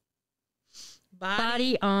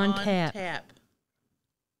 Body on tap.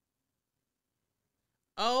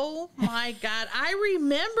 Oh my God. I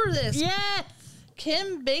remember this. Yes.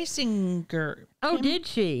 Kim Basinger. Oh, did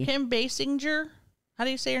she? Kim Basinger. How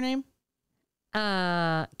do you say her name?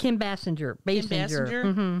 Kim Basinger. Basinger.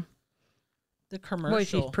 Mm-hmm. The commercial. Boy,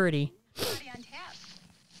 she's pretty. Body on Tap.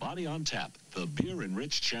 Body on Tap, the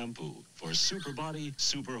beer-enriched shampoo for super body,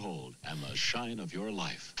 super hold, and the shine of your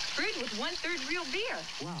life. Brewed with 1/3 real beer.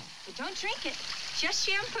 Wow. But don't drink it, just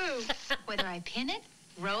shampoo. Whether I pin it,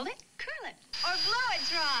 roll it, curl it, or blow it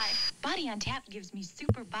dry. Body on Tap gives me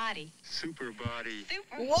super body. Super body.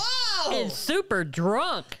 Super. Whoa! And super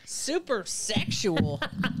drunk. Super sexual.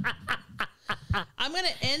 I'm going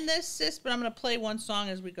to end this, sis, but I'm going to play one song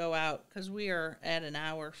as we go out because we are at an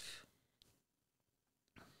hour.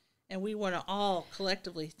 And we want to all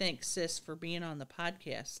collectively thank sis for being on the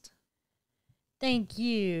podcast. Thank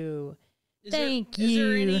you. Is there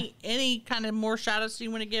any kind of more shout outs you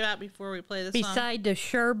want to give out before we play this song? Beside the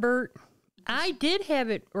sherbet, I did have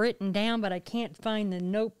it written down, but I can't find the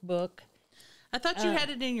notebook. I thought you had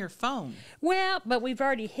it in your phone. Well, but we've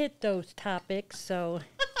already hit those topics, so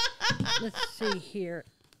let's see here.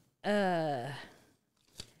 Let's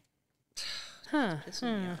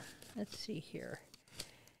see here.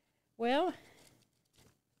 Well,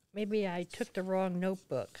 maybe I took the wrong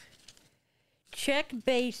notebook. Check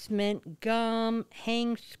basement, gum,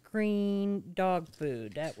 hang screen, dog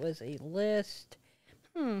food. That was a list.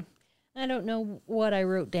 I don't know what I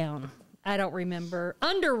wrote down. I don't remember.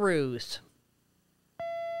 Underoos.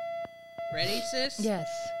 Ready, sis? Yes.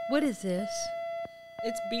 What is this?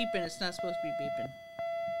 It's beeping. It's not supposed to be beeping.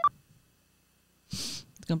 It's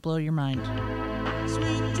going to blow your mind.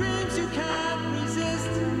 Sweet dreams you can't resist.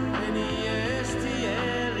 N-E-S-T-L-E-S.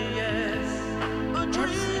 A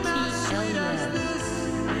dream as sweet as this.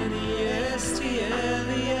 N-E-S-T-L-E-S.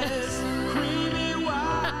 Creamy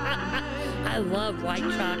white. I love white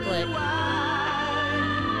chocolate.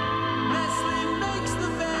 Nestle makes the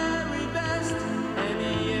very best.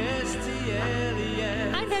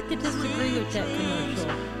 N-E-S-T-L-E-S. I'd have to disagree with that commercial.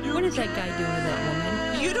 What is that guy doing to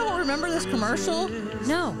that You don't remember this commercial? woman?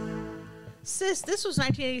 No. Sis, this was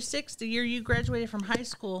 1986, the year you graduated from high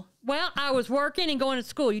school. Well, I was working and going to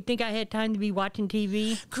school. You think I had time to be watching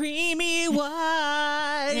TV? Creamy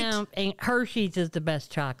white. No, and Hershey's is the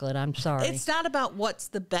best chocolate. I'm sorry. It's not about what's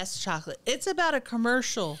the best chocolate. It's about a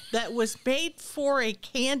commercial that was made for a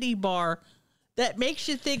candy bar that makes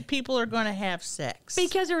you think people are going to have sex.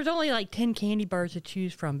 Because there was only like 10 candy bars to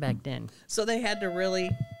choose from back then. So they had to really...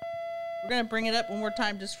 We're going to bring it up one more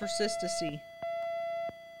time just for sis to see.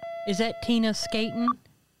 Is that Tina skating?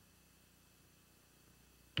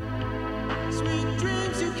 Sweet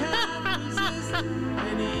dreams you can't resist.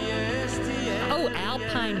 N-E-S-T-L-E-S. Oh,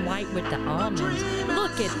 Alpine White with the almonds.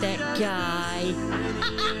 Look at that guy.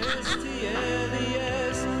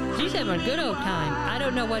 N-E-S-T-L-E-S. She's having a good old time. I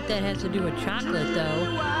don't know what that has to do with chocolate,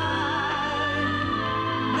 though.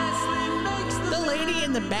 Nestle makes The lady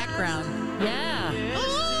in the background. Yeah.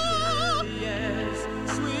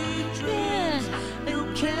 Sweet dreams you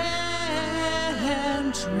Can't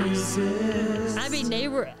resist. I mean, they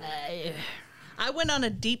were... I went on a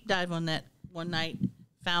deep dive on that one night.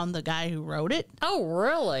 Found the guy who wrote it. oh,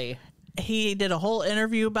 really? He did a whole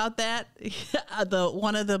interview about that.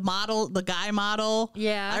 The guy model.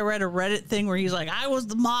 Yeah. I read a Reddit thing where he's like, I was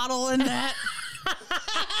the model in that.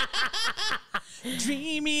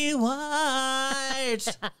 Dreamy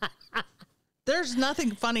white. There's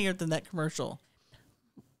nothing funnier than that commercial.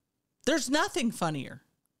 There's nothing funnier.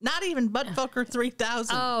 Not even Buttfucker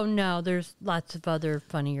 3000. Oh, no. There's lots of other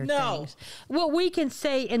funnier No. things. Well, we can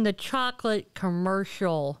say in the chocolate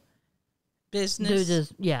commercial...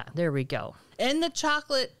 Business. Yeah, there we go. In the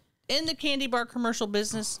candy bar commercial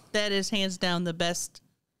business, that is hands down the best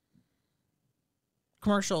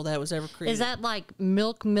commercial that was ever created. Is that like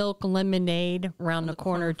milk lemonade around the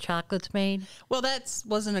corner chocolate's made? Well, that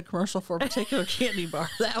wasn't a commercial for a particular candy bar.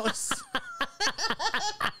 That was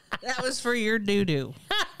that was for your doo-doo.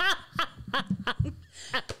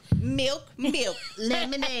 Milk,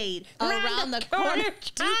 lemonade around the corner.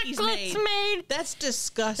 Dookies Chocolate's made. That's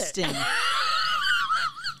disgusting. And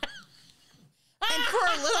for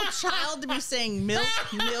a little child to be saying milk,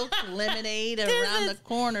 lemonade around the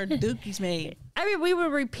corner, Dookie's made. I mean, we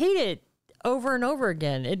would repeat it over and over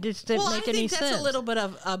again. It just didn't make any sense. That's a little bit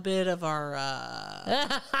of our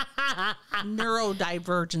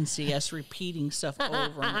neurodivergency, us repeating stuff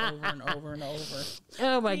over and over and over and over.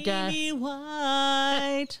 Oh my gosh. Creamy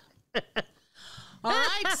white. All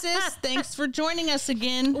right, sis. Thanks for joining us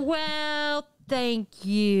again. Well, thank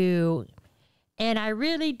you. And I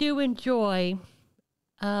really do enjoy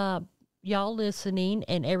y'all listening,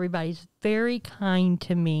 and everybody's very kind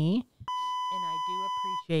to me. And I do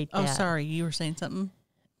appreciate that. Oh, sorry. You were saying something?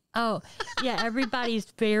 Oh, yeah. Everybody's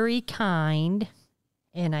very kind,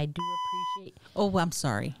 and I do appreciate. Oh, I'm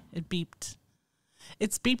sorry. It beeped.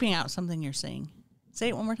 It's beeping out something you're saying. Say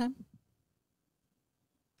it one more time.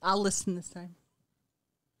 I'll listen this time.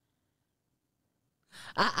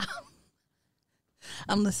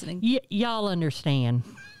 I'm listening. Y'all understand.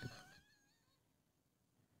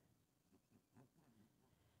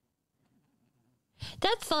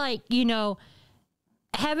 That's like,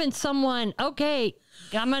 having someone, okay,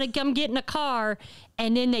 I'm going to come get in a car,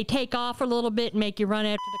 and then they take off a little bit and make you run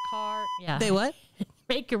after the car. Yeah. They what?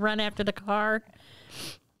 Make you run after the car.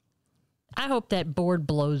 I hope that board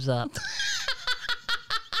blows up.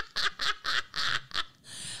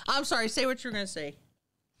 I'm sorry. Say what you're going to say.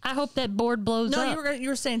 I hope that board blows up. No, you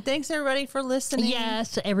were saying thanks everybody for listening.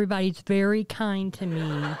 Yes, everybody's very kind to me.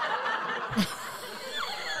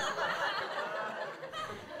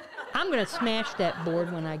 I'm going to smash that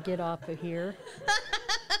board when I get off of here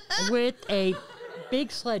with a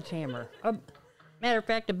big sledgehammer. Matter of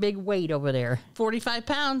fact, a big weight over there. 45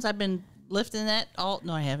 pounds. I've been lifting that all.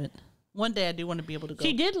 No, I haven't. One day I do want to be able to go.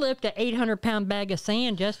 She did lift a 800-pound bag of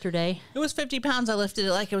sand yesterday. It was 50 pounds. I lifted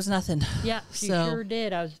it like it was nothing. Yeah, she sure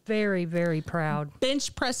did. I was very, very proud.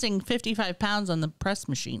 Bench pressing 55 pounds on the press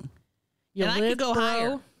machine. You and lift, I could go bro?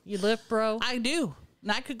 higher. You lift, bro? I do.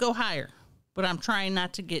 And I could go higher. But I'm trying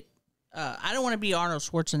not to get I don't want to be Arnold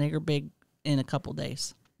Schwarzenegger big in a couple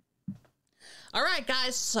days. All right,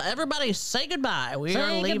 guys. So everybody say goodbye. We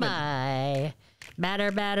are leaving. Goodbye.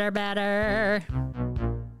 Batter, batter, batter.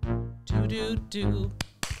 Do.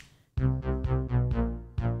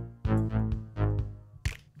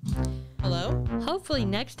 Hello? Hopefully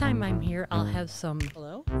next time I'm here, I'll have some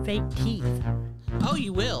fake teeth. Oh,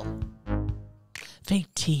 you will.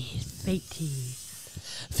 Fake teeth. Fake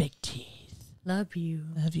teeth. Fake teeth. Love you.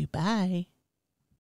 Love you. Bye.